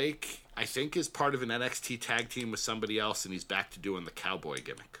 Wesley Blake, I think, is part of an NXT tag team with somebody else, and he's back to doing the cowboy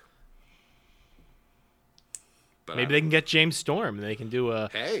gimmick. But maybe they can get James Storm and they can do a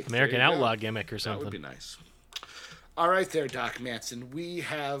American Outlaw gimmick or something. That would be nice. All right there, Doc Manson. We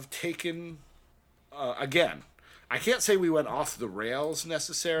have taken, again, I can't say we went off the rails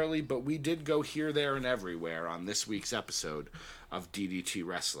necessarily, but we did go here, there, and everywhere on this week's episode of DDT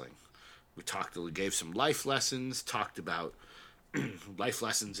Wrestling. We gave some life lessons, talked about life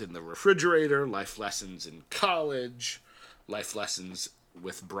lessons in the refrigerator, life lessons in college, life lessons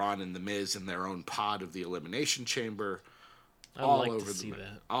with Braun and The Miz in their own pod of the Elimination Chamber. All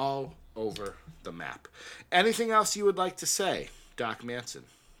over the map. Anything else you would like to say, Doc Manson,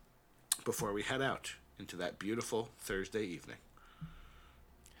 before we head out into that beautiful Thursday evening?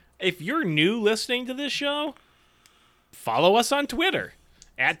 If you're new listening to this show, follow us on Twitter,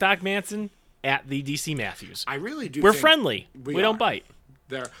 at Doc Manson, at the DC Matthews. I really do. We're friendly. We don't bite.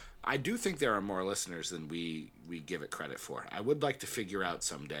 I do think there are more listeners than we give it credit for. I would like to figure out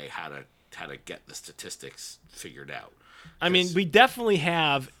someday how to get the statistics figured out. I mean, we definitely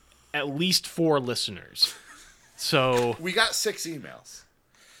have at least 4 listeners. So we got 6 emails.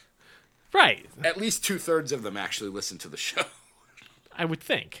 Right. At least 2/3 of them actually listen to the show. I would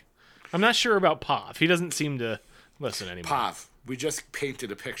think. I'm not sure about Pav. He doesn't seem to listen anymore. Pav, we just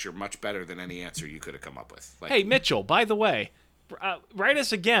painted a picture much better than any answer you could have come up with. Hey, Mitchell, by the way, write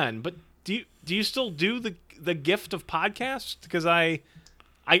us again, but do you still do the gift of podcasts? Because I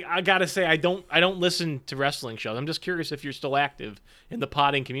gotta say I don't listen to wrestling shows. I'm just curious if you're still active in the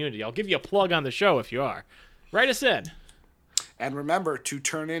podding community. I'll give you a plug on the show if you are. Write us in. And remember to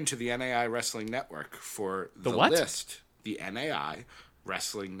turn into the NAI Wrestling Network for the what? list. The NAI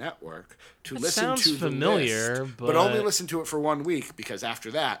Wrestling Network to That listen sounds to familiar, the list, but only listen to it for 1 week because after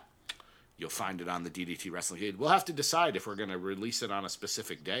that You'll find it on the DDT Wrestling feed. We'll have to decide if we're going to release it on a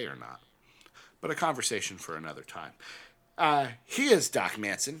specific day or not. But a conversation for another time. He is Doc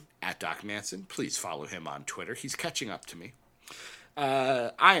Manson, at Doc Manson. Please follow him on Twitter. He's catching up to me.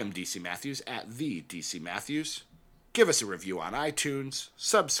 I am DC Matthews, at the DC Matthews. Give us a review on iTunes,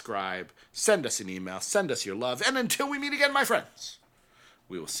 subscribe, send us an email, send us your love, and until we meet again, my friends,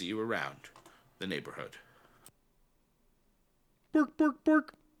 we will see you around the neighborhood. Bork, bork,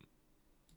 bork.